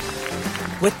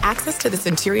 With access to the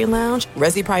Centurion Lounge,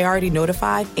 Resi Priority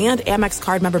Notify, and Amex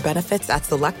card member benefits at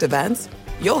select events,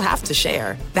 you'll have to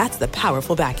share. That's the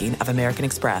powerful backing of American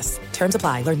Express. Terms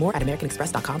apply. Learn more at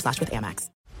americanexpress.com/withAmex.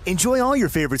 Enjoy all your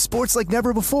favorite sports like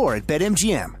never before at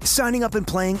BetMGM. Signing up and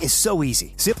playing is so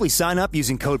easy. Simply sign up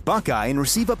using code Buckeye and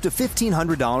receive up to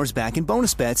 $1,500 back in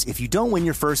bonus bets if you don't win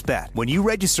your first bet. When you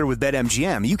register with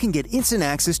BetMGM, you can get instant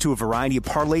access to a variety of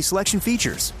parlay selection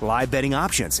features, live betting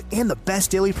options, and the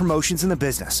best daily promotions in the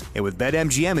business. And with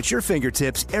BetMGM at your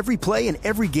fingertips, every play and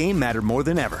every game matter more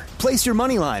than ever. Place your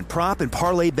moneyline, prop, and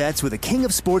parlay bets with the king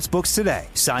of sportsbooks today.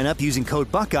 Sign up using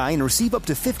code Buckeye and receive up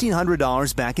to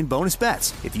 $1,500 back in bonus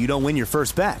bets if you don't win your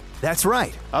first bet. That's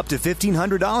right, up to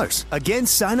 $1,500. Again,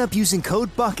 sign up using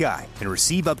code Buckeye and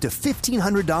receive up to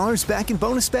 $1,500 back in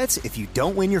bonus bets if you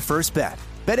don't win your first bet.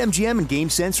 BetMGM and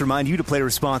GameSense remind you to play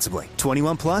responsibly.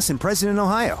 21 plus and present in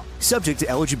Ohio. Subject to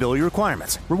eligibility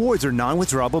requirements. Rewards are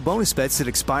non-withdrawable bonus bets that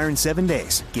expire in 7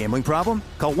 days. Gambling problem?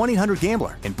 Call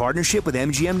 1-800-GAMBLER in partnership with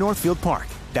MGM Northfield Park.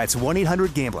 That's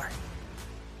 1-800-GAMBLER.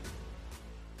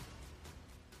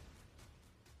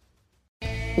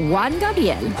 Juan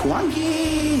Gabriel.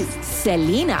 Juanquis.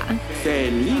 Selena.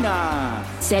 Selena.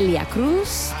 Celia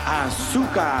Cruz.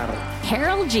 Azúcar.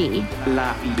 Carol G.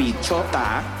 La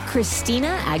Bichota.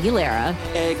 Christina Aguilera.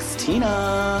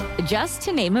 Ex-Tina. Just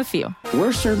to name a few.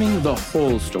 We're serving the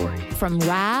whole story. From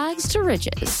rags to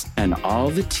riches. And all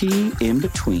the tea in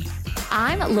between.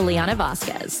 I'm Liliana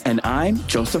Vasquez. And I'm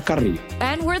Joseph Carrillo.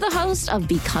 And we're the host of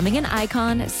Becoming an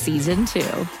Icon Season 2.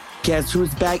 Guess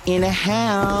who's back in the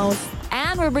house?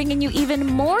 And we're bringing you even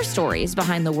more stories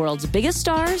behind the world's biggest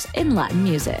stars in Latin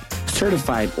music.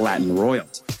 Certified Latin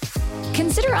royalty.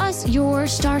 Consider us your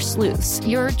star sleuths,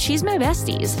 your chisme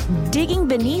besties, digging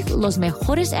beneath los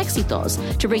mejores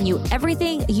éxitos to bring you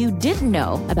everything you didn't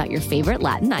know about your favorite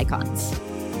Latin icons.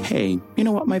 Hey, you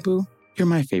know what, my boo? You're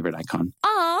my favorite icon.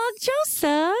 Aw,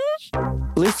 Joseph.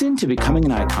 Listen to Becoming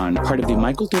an Icon, part of the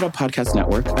My Cultura Podcast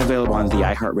Network, available on the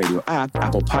iHeartRadio app,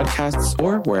 Apple Podcasts,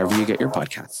 or wherever you get your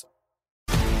podcasts.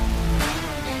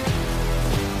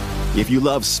 If you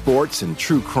love sports and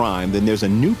true crime, then there's a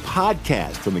new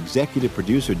podcast from executive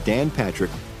producer Dan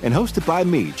Patrick and hosted by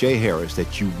me, Jay Harris,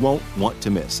 that you won't want to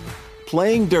miss.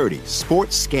 Playing Dirty: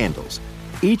 Sports Scandals.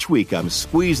 Each week, I'm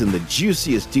squeezing the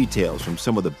juiciest details from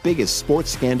some of the biggest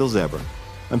sports scandals ever.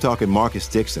 I'm talking Marcus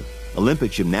Dixon,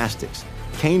 Olympic gymnastics,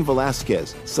 Cain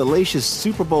Velasquez, salacious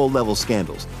Super Bowl-level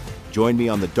scandals. Join me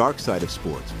on the dark side of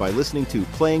sports by listening to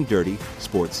Playing Dirty: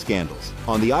 Sports Scandals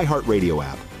on the iHeartRadio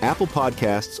app, Apple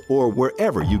Podcasts, or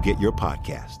wherever you get your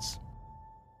podcasts.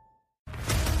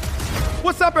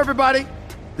 What's up, everybody?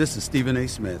 This is Stephen A.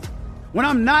 Smith. When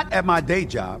I'm not at my day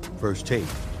job, First Take,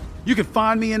 you can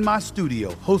find me in my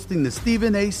studio hosting the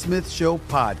Stephen A. Smith Show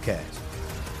podcast.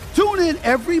 Tune in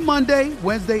every Monday,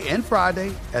 Wednesday, and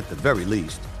Friday, at the very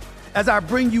least, as I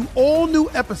bring you all new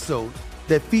episodes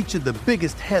that feature the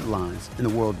biggest headlines in the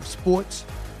world of sports,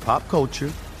 pop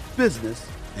culture, business,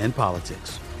 and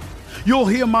politics. You'll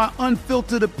hear my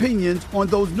unfiltered opinions on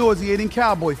those nauseating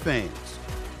Cowboy fans,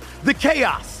 the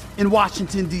chaos in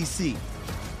Washington, D.C.,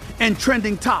 and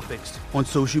trending topics on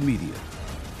social media,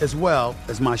 as well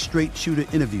as my straight shooter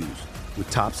interviews with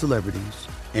top celebrities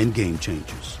and game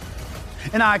changers.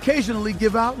 And I occasionally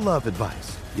give out love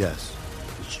advice. Yes,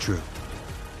 it's true.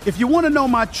 If you want to know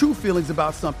my true feelings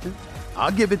about something,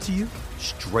 I'll give it to you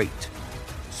straight.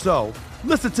 So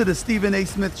listen to the Stephen A.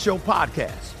 Smith Show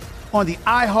podcast on the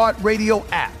iHeartRadio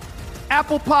app,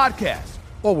 Apple Podcasts,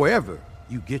 or wherever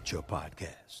you get your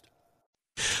podcast.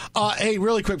 Hey,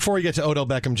 really quick before we get to Odell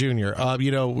Beckham Jr.,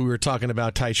 we were talking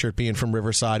about tight shirt being from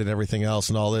Riverside and everything else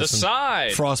and all this. The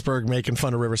side. Frostberg making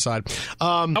fun of Riverside.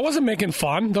 I wasn't making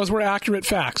fun. Those were accurate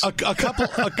facts. A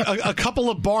couple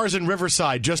of bars in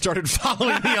Riverside just started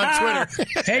following me on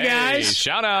Twitter. Hey, guys.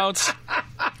 Shout outs.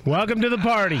 Welcome to the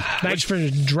party. Thanks for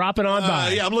dropping on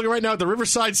by. Yeah, I'm looking right now at the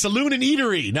Riverside Saloon and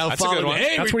Eatery. Now That's a good one.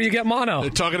 Hey, that's where you get mono. They're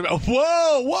talking about,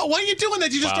 whoa, why are you doing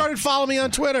that? You just started following me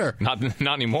on Twitter. Not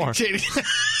anymore.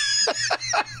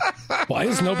 Why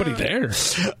is nobody there?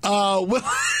 Well,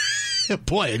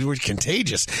 boy, it was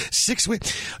contagious. 6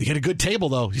 weeks. You get a good table,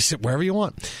 though. You sit wherever you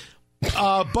want.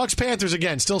 Bucks-Panthers,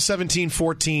 again, still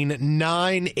 17-14,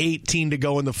 9:18 to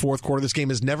go in the fourth quarter. This game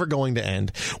is never going to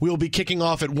end. We'll be kicking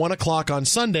off at 1 o'clock on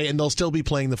Sunday, and they'll still be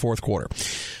playing the fourth quarter.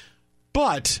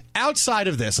 But outside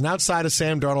of this, and outside of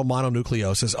Sam Darnold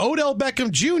mononucleosis, Odell Beckham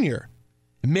Jr.,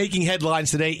 making headlines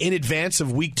today in advance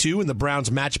of Week 2 in the Browns'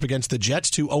 matchup against the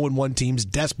Jets, two 0-1 teams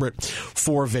desperate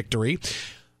for victory.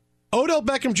 Odell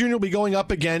Beckham Jr. will be going up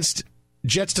against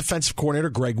Jets defensive coordinator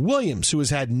Greg Williams, who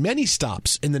has had many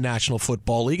stops in the National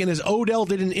Football League. And as Odell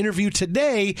did an interview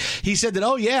today, he said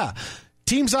that,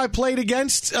 teams I played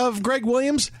against of Greg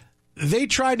Williams, they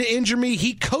tried to injure me.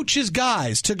 He coaches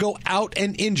guys to go out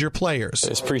and injure players.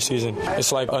 It's preseason.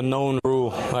 It's like a known rule.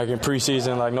 Like in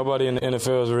preseason, like nobody in the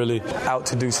NFL is really out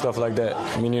to do stuff like that.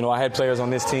 I mean, I had players on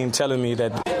this team telling me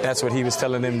that that's what he was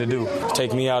telling them to do,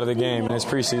 take me out of the game, and it's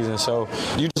preseason. So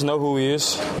you just know who he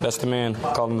is. That's the man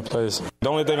calling the plays. The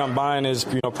only thing I'm buying is,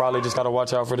 probably just got to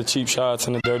watch out for the cheap shots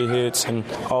and the dirty hits and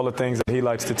all the things that he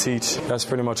likes to teach. That's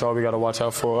pretty much all we got to watch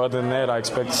out for. Other than that, I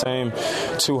expect the same.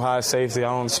 Too high safety. I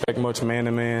don't expect much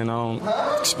man-to-man. I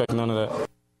don't expect none of that.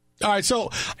 All right,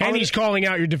 so... And he's calling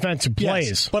out your defensive plays.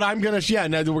 Yes, but I'm going to...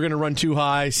 now we're going to run too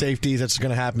high safeties. That's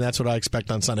going to happen. That's what I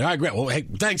expect on Sunday. All right, great. Well, hey,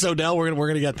 thanks, Odell. We're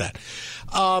going to get that.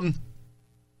 I'm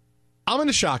going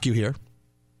to shock you here.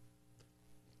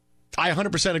 I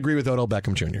 100% agree with Odell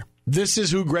Beckham Jr. This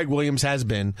is who Greg Williams has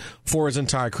been for his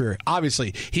entire career.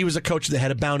 Obviously, he was a coach that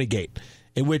had a bounty gate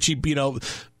in which he,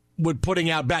 would putting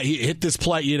out he hit this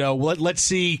play, let's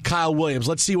see Kyle Williams.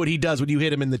 Let's see what he does when you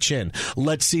hit him in the chin.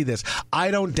 Let's see this. I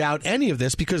don't doubt any of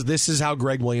this because this is how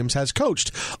Greg Williams has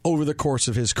coached over the course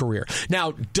of his career.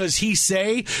 Now, does he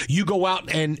say you go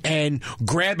out and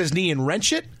grab his knee and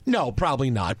wrench it? No, probably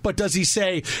not. But does he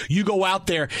say you go out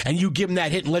there and you give him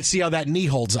that hit and let's see how that knee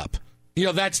holds up?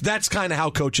 That's kind of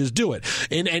how coaches do it.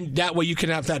 And that way you can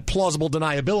have that plausible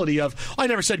deniability of, I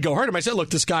never said go hurt him. I said, look,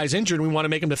 this guy's injured and we want to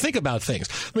make him to think about things.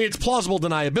 I mean, it's plausible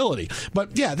deniability.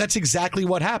 But, yeah, that's exactly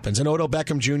what happens. And Odell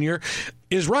Beckham Jr.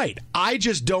 is right. I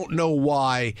just don't know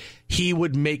why he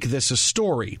would make this a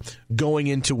story going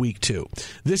into week 2.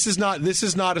 This is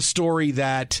not a story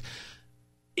that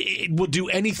it will do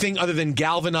anything other than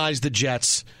galvanize the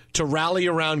Jets to rally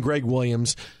around Greg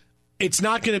Williams. It's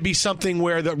not going to be something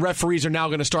where the referees are now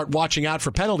going to start watching out for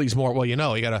penalties more. Well, you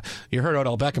heard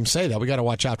Odell Beckham say that. We got to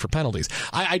watch out for penalties.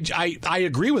 I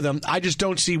agree with him. I just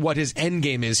don't see what his end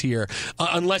game is here,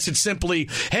 unless it's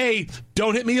simply, hey,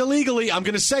 don't hit me illegally. I'm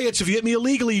going to say it. So if you hit me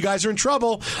illegally, you guys are in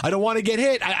trouble. I don't want to get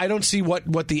hit. I don't see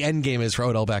what the end game is for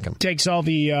Odell Beckham. Takes all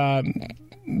the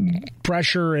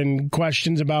pressure and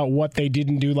questions about what they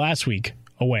didn't do last week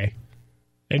away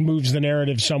and moves the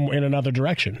narrative in another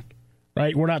direction.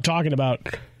 Right, we're not talking about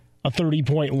a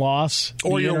 30-point loss,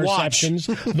 or the your interceptions,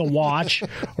 the watch,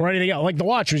 or anything else. Like the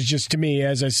watch was just, to me,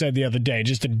 as I said the other day,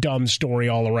 just a dumb story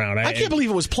all around. I can't believe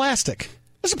it was plastic.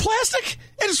 Is it plastic?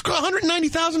 It's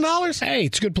 $190,000. Hey,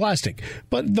 it's good plastic.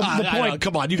 But the point,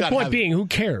 come on, you got the point being, who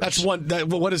cares? That's one.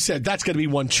 What is said? That's going to be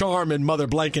one charm and Mother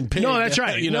Blank Pig. No, that's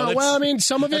right. Well, I mean,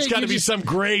 some of it's got to be some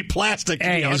gray plastic.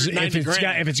 Hey,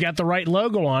 if it's got the right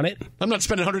logo on it, I'm not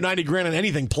spending $190,000 on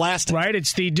anything plastic. Right?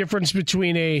 It's the difference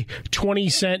between a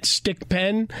 20-cent stick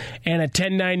pen and a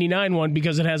 $10.99 one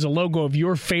because it has a logo of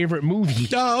your favorite movie.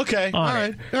 Oh, okay. All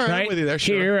right. I'm with you there.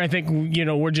 Sure. Here, I think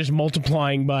we're just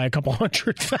multiplying by a couple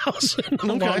 100,000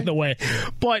 along the way.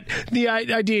 But the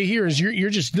idea here is you're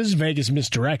just, this is Vegas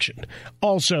misdirection.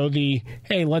 Also,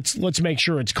 hey, let's make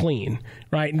sure it's clean,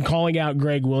 right? And calling out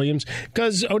Greg Williams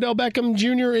because Odell Beckham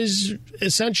Jr. is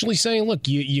essentially saying, look,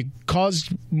 you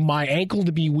caused my ankle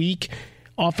to be weak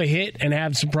off a hit and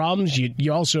have some problems.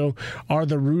 You also are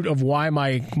the root of why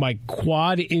my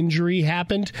quad injury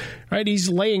happened, right? He's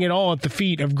laying it all at the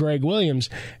feet of Greg Williams.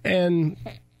 And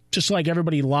just like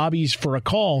everybody lobbies for a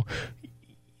call,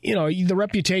 the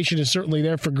reputation is certainly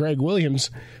there for Greg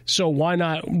Williams, so why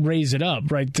not raise it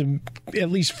up, right, to at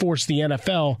least force the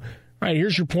NFL, right,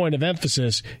 here's your point of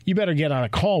emphasis. You better get on a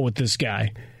call with this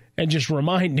guy and just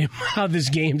remind him how this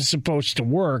game's supposed to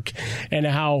work and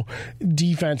how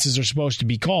defenses are supposed to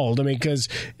be called. I mean, because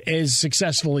as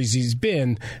successful as he's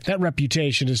been, that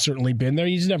reputation has certainly been there.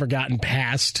 He's never gotten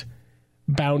past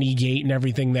Bounty Gate and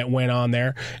everything that went on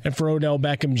there. And for Odell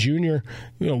Beckham Jr.,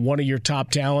 one of your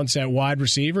top talents at wide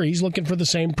receiver, he's looking for the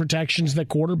same protections that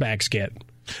quarterbacks get.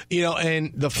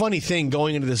 And the funny thing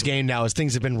going into this game now is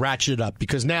things have been ratcheted up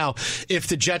because now if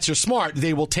the Jets are smart,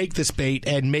 they will take this bait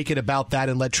and make it about that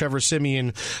and let Trevor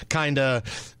Siemian kind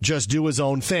of just do his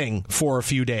own thing for a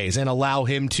few days and allow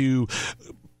him to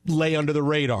lay under the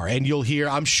radar. And you'll hear,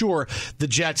 I'm sure, the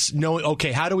Jets knowing,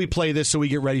 okay, how do we play this so we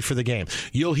get ready for the game?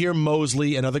 You'll hear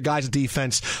Mosley and other guys at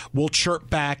defense will chirp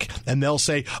back and they'll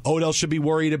say, Odell should be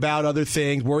worried about other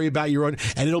things, worry about your own,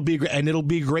 and it'll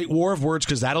be a great war of words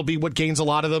because that'll be what gains a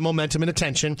lot of the momentum and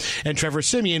attention. And Trevor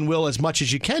Siemian will, as much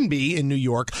as you can be in New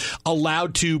York,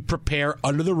 allowed to prepare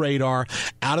under the radar,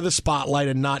 out of the spotlight,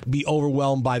 and not be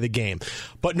overwhelmed by the game.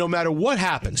 But no matter what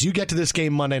happens, you get to this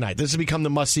game Monday night. This has become the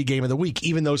must-see game of the week,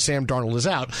 even though Sam Darnold is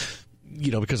out,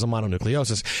 because of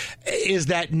mononucleosis, is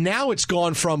that now it's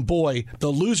gone from, boy, the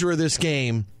loser of this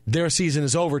game, their season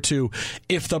is over, to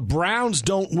if the Browns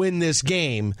don't win this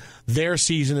game, their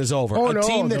season is over. Oh,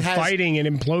 team that has fighting and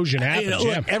implosion happens.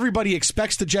 Look, everybody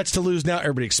expects the Jets to lose now.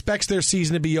 Everybody expects their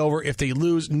season to be over. If they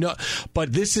lose, no.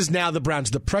 But this is now the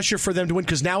Browns. The pressure for them to win,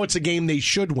 because now it's a game they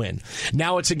should win.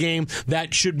 Now it's a game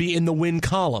that should be in the win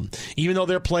column, even though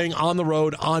they're playing on the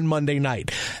road on Monday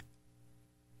night.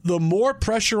 The more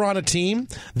pressure on a team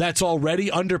that's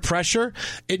already under pressure,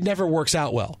 it never works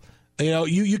out well. You know,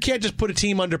 you can't just put a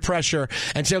team under pressure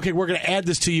and say, okay, we're going to add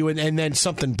this to you, and then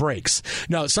something breaks.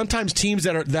 No, sometimes teams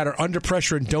that are under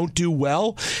pressure and don't do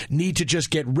well need to just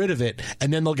get rid of it,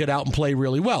 and then they'll get out and play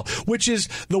really well, which is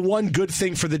the one good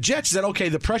thing for the Jets is that, okay,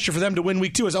 the pressure for them to win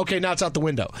week 2 is, okay, now it's out the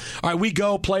window. All right, we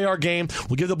go play our game.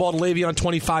 We'll give the ball to Le'Veon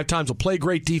 25 times. We'll play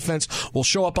great defense. We'll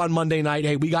show up on Monday night.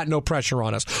 Hey, we got no pressure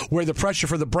on us, where the pressure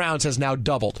for the Browns has now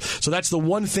doubled. So that's the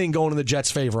one thing going in the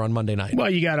Jets' favor on Monday night. Well,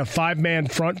 you got a 5-man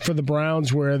front for the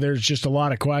Browns where there's just a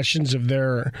lot of questions of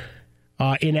their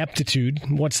ineptitude.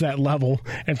 What's that level?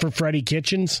 And for Freddie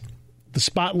Kitchens, the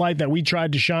spotlight that we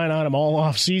tried to shine on him all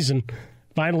off season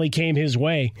finally came his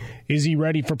way. Is he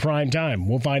ready for prime time?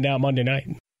 We'll find out Monday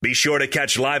night. Be sure to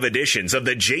catch live editions of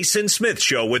The Jason Smith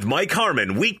Show with Mike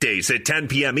Harmon weekdays at 10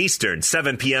 p.m. Eastern,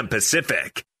 7 p.m.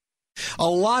 Pacific. A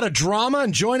lot of drama,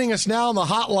 and joining us now on the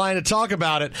hotline to talk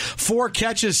about it, 4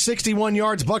 catches, 61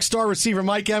 yards, Buck star receiver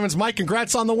Mike Evans. Mike,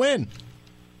 congrats on the win.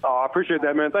 Oh, I appreciate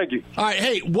that, man. Thank you. All right,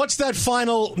 hey, what's that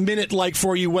final minute like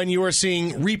for you when you are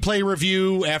seeing replay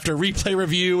review after replay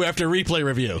review after replay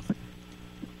review?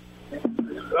 It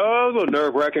was a little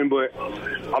nerve-wracking, but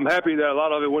I'm happy that a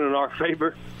lot of it went in our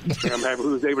favor. And I'm happy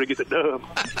we was able to get the dub.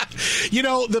 You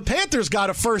know, the Panthers got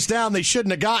a first down they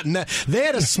shouldn't have gotten. They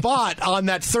had a spot on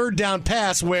that third down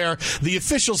pass where the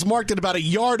officials marked it about a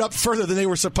yard up further than they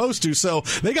were supposed to, so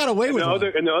they got away with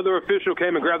it. And the other official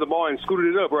came and grabbed the ball and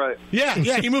scooted it up, right? Yeah,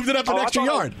 he moved it up an extra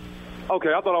yard. Okay,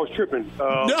 I thought I was tripping.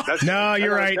 No,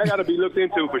 you're right. That got to be looked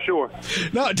into for sure.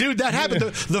 No, dude, that happened.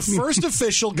 The first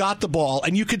official got the ball,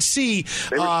 and you could see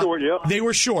they were short. Yep. They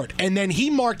were short, and then he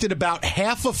marked it about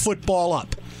half a football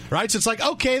up. Right, so it's like,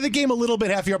 okay, the game a little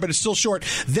bit half yard, but it's still short.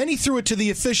 Then he threw it to the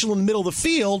official in the middle of the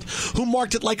field, who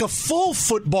marked it like a full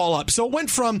football up. So it went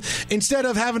from, instead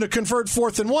of having to convert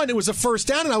 4th and 1, it was a first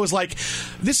down, and I was like,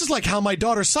 this is like how my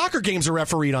daughter's soccer games are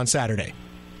refereed on Saturday.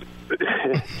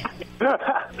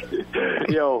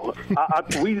 Yo,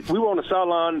 we were on the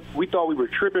sideline. We thought we were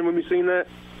tripping when we seen that.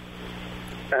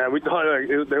 And we thought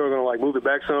they were going to move it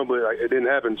back some, but it didn't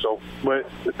happen. But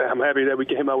I'm happy that we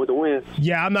came out with the win.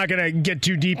 Yeah, I'm not going to get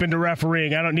too deep into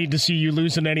refereeing. I don't need to see you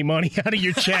losing any money out of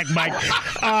your check, Mike.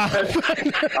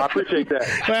 I appreciate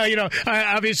that. Well, you know,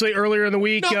 obviously earlier in the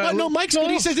week. No, Mike's good.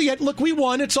 He says, look, we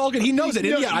won. It's all good. He knows it.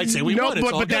 Yeah, I'd say we won.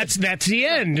 But that's the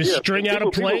end. Just string out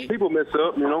a play. People mess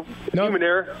up, you know. Human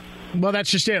error. Well,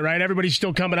 that's just it, right? Everybody's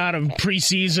still coming out of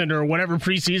preseason or whatever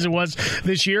preseason was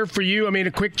this year. For you, I mean,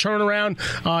 a quick turnaround,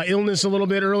 illness a little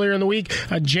bit earlier in the week.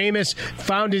 Jameis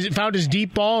found his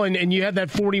deep ball, and you had that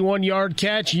 41-yard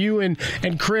catch. You and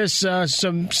Chris,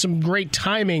 some great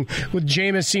timing with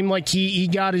Jameis. Seemed like he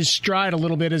got his stride a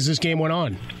little bit as this game went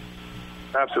on.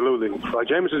 Absolutely.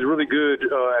 Jameis is really good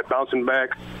at bouncing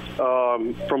back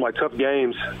from tough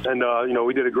games, and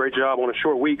we did a great job on a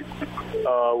short week.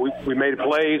 We made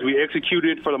plays, we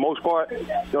executed for the most part.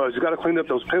 Just got to clean up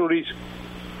those penalties,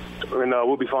 and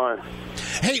we'll be fine.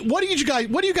 Hey, what do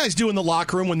you guys do in the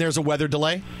locker room when there's a weather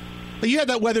delay? You had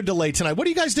that weather delay tonight. What do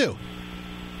you guys do?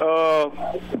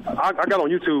 I got on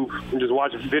YouTube and just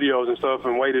watched videos and stuff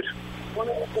and waited.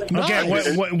 Okay, what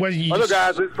other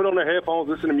guys put on their headphones,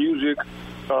 listen to music.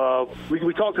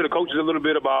 We talked to the coaches a little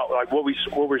bit about what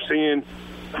we're seeing,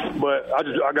 but I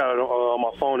got it on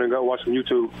my phone and got to watch some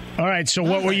YouTube. All right, so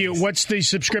what's the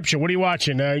subscription? What are you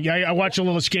watching? I watch a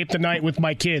little Escape the Night with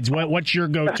my kids. What's your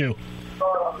go-to?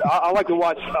 I like to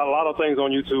watch a lot of things on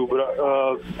YouTube, but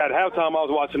at halftime I was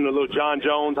watching the little John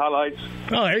Jones highlights.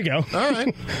 Oh, there you go. All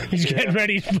right. He's getting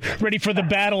ready for the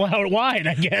battle out wide,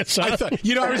 I guess. I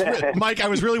thought, Mike, I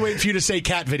was really waiting for you to say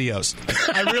cat videos.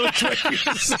 I really tried you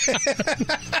to say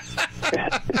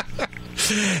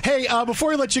Hey, before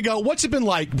we let you go, what's it been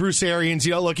like, Bruce Arians?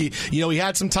 Look, he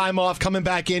had some time off coming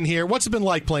back in here. What's it been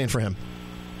like playing for him?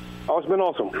 Oh, it's been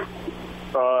awesome.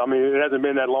 It hasn't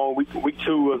been that long. Week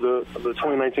 2 of the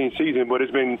 2019 season, but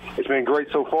it's been great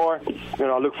so far,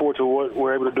 and I look forward to what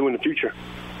we're able to do in the future.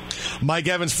 Mike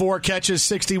Evans, 4 catches,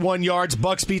 61 yards.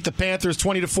 Bucks beat the Panthers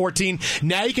 20-14.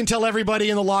 Now you can tell everybody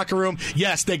in the locker room,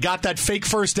 yes, they got that fake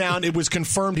first down. It was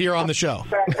confirmed here on the show.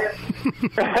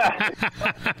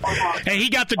 Hey, he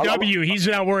got the W. He's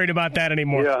not worried about that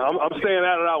anymore. Yeah, I'm staying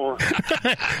out of that one.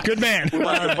 Good man. We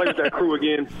might have to play with that crew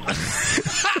again.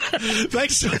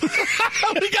 Thanks.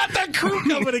 We got that crew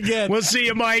coming again. We'll see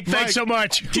you, Mike. Thanks so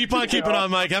much. Keep on keeping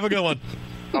on, Mike. Have a good one.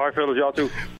 All right, fellas. Y'all too.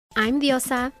 I'm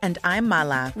Diosa. And I'm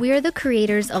Mala. We are the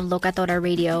creators of Locatora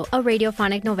Radio, a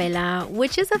radiophonic novela,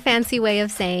 which is a fancy way of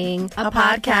saying a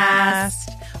podcast.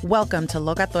 Welcome to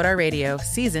Locatora Radio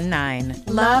Season 9.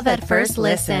 Love at first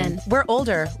listen. We're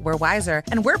older, we're wiser,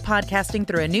 and we're podcasting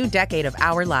through a new decade of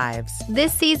our lives.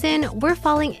 This season, we're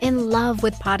falling in love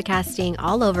with podcasting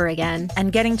all over again.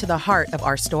 And getting to the heart of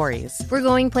our stories. We're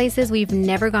going places we've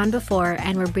never gone before,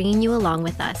 and we're bringing you along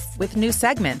with us. With new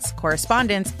segments,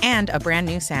 correspondence, and a brand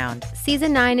new sound.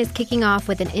 Season 9 is kicking off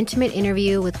with an intimate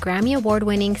interview with Grammy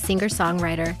Award-winning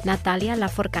singer-songwriter Natalia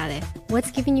Lafourcade. What's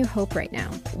giving you hope right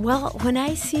now? Well, when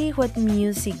I see what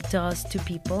music does to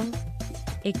people,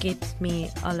 it gives me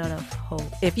a lot of hope.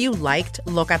 If you liked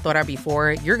Locatora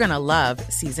before, you're going to love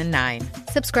Season 9.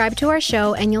 Subscribe to our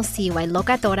show and you'll see why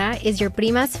Locatora is your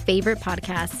prima's favorite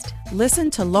podcast. Listen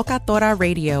to Locatora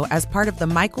Radio as part of the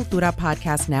My Cultura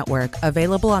Podcast Network,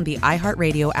 available on the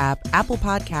iHeartRadio app, Apple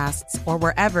Podcasts, or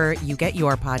wherever you get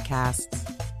your podcasts.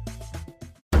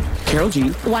 Karol G,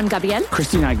 Juan Gabriel,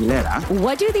 Christina Aguilera.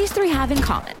 What do these three have in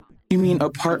common? You mean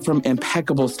apart from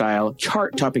impeccable style,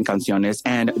 chart-topping canciones,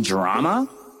 and drama?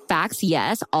 Facts,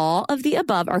 yes, all of the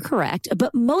above are correct,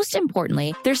 but most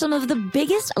importantly, they're some of the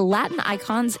biggest Latin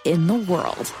icons in the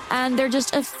world. And they're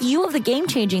just a few of the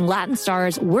game-changing Latin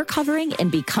stars we're covering in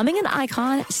Becoming an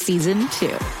Icon Season 2.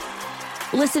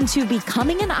 Listen to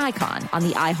Becoming an Icon on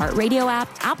the iHeartRadio app,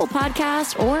 Apple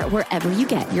Podcasts, or wherever you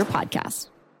get your podcasts.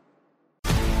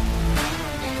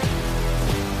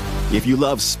 If you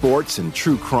love sports and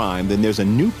true crime, then there's a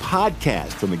new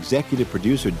podcast from executive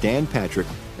producer Dan Patrick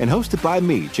and hosted by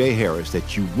me, Jay Harris,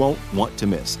 that you won't want to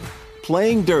miss.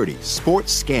 Playing Dirty: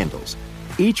 Sports Scandals.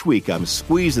 Each week, I'm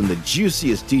squeezing the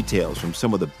juiciest details from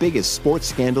some of the biggest sports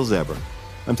scandals ever.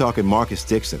 I'm talking Marcus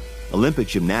Dixon, Olympic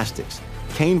gymnastics,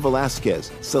 Cain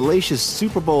Velasquez, salacious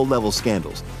Super Bowl-level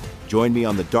scandals. Join me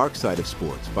on the dark side of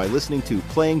sports by listening to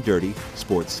Playing Dirty: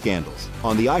 Sports Scandals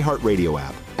on the iHeartRadio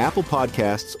app, Apple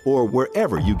Podcasts, or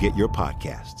wherever you get your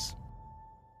podcasts.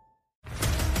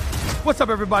 What's up,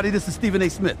 everybody? This is Stephen A.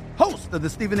 Smith, host of the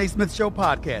Stephen A. Smith Show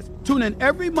podcast. Tune in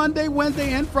every Monday,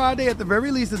 Wednesday, and Friday at the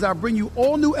very least as I bring you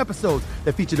all new episodes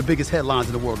that feature the biggest headlines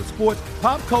in the world of sports,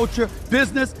 pop culture,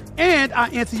 business, and I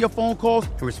answer your phone calls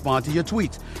and respond to your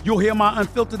tweets. You'll hear my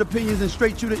unfiltered opinions and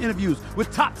straight-shooter interviews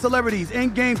with top celebrities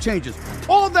and game changers.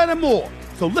 All that and more.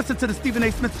 So listen to the Stephen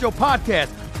A. Smith Show podcast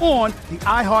on the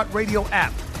iHeartRadio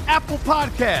app, Apple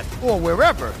Podcasts, or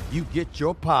wherever you get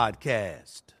your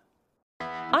podcast.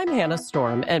 I'm Hannah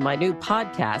Storm, and my new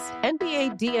podcast,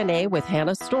 NBA DNA with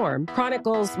Hannah Storm,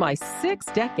 chronicles my 6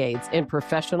 decades in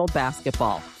professional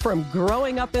basketball. From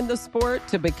growing up in the sport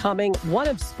to becoming one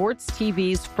of sports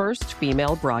TV's first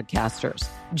female broadcasters.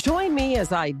 Join me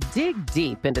as I dig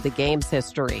deep into the game's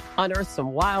history, unearth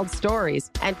some wild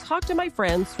stories, and talk to my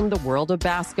friends from the world of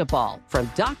basketball, from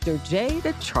Dr. J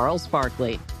to Charles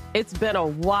Barkley. It's been a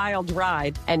wild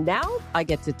ride, and now I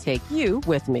get to take you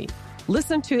with me.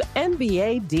 Listen to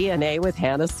NBA DNA with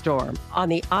Hannah Storm on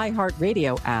the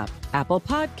iHeartRadio app, Apple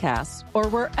Podcasts, or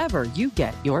wherever you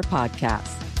get your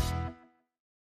podcasts.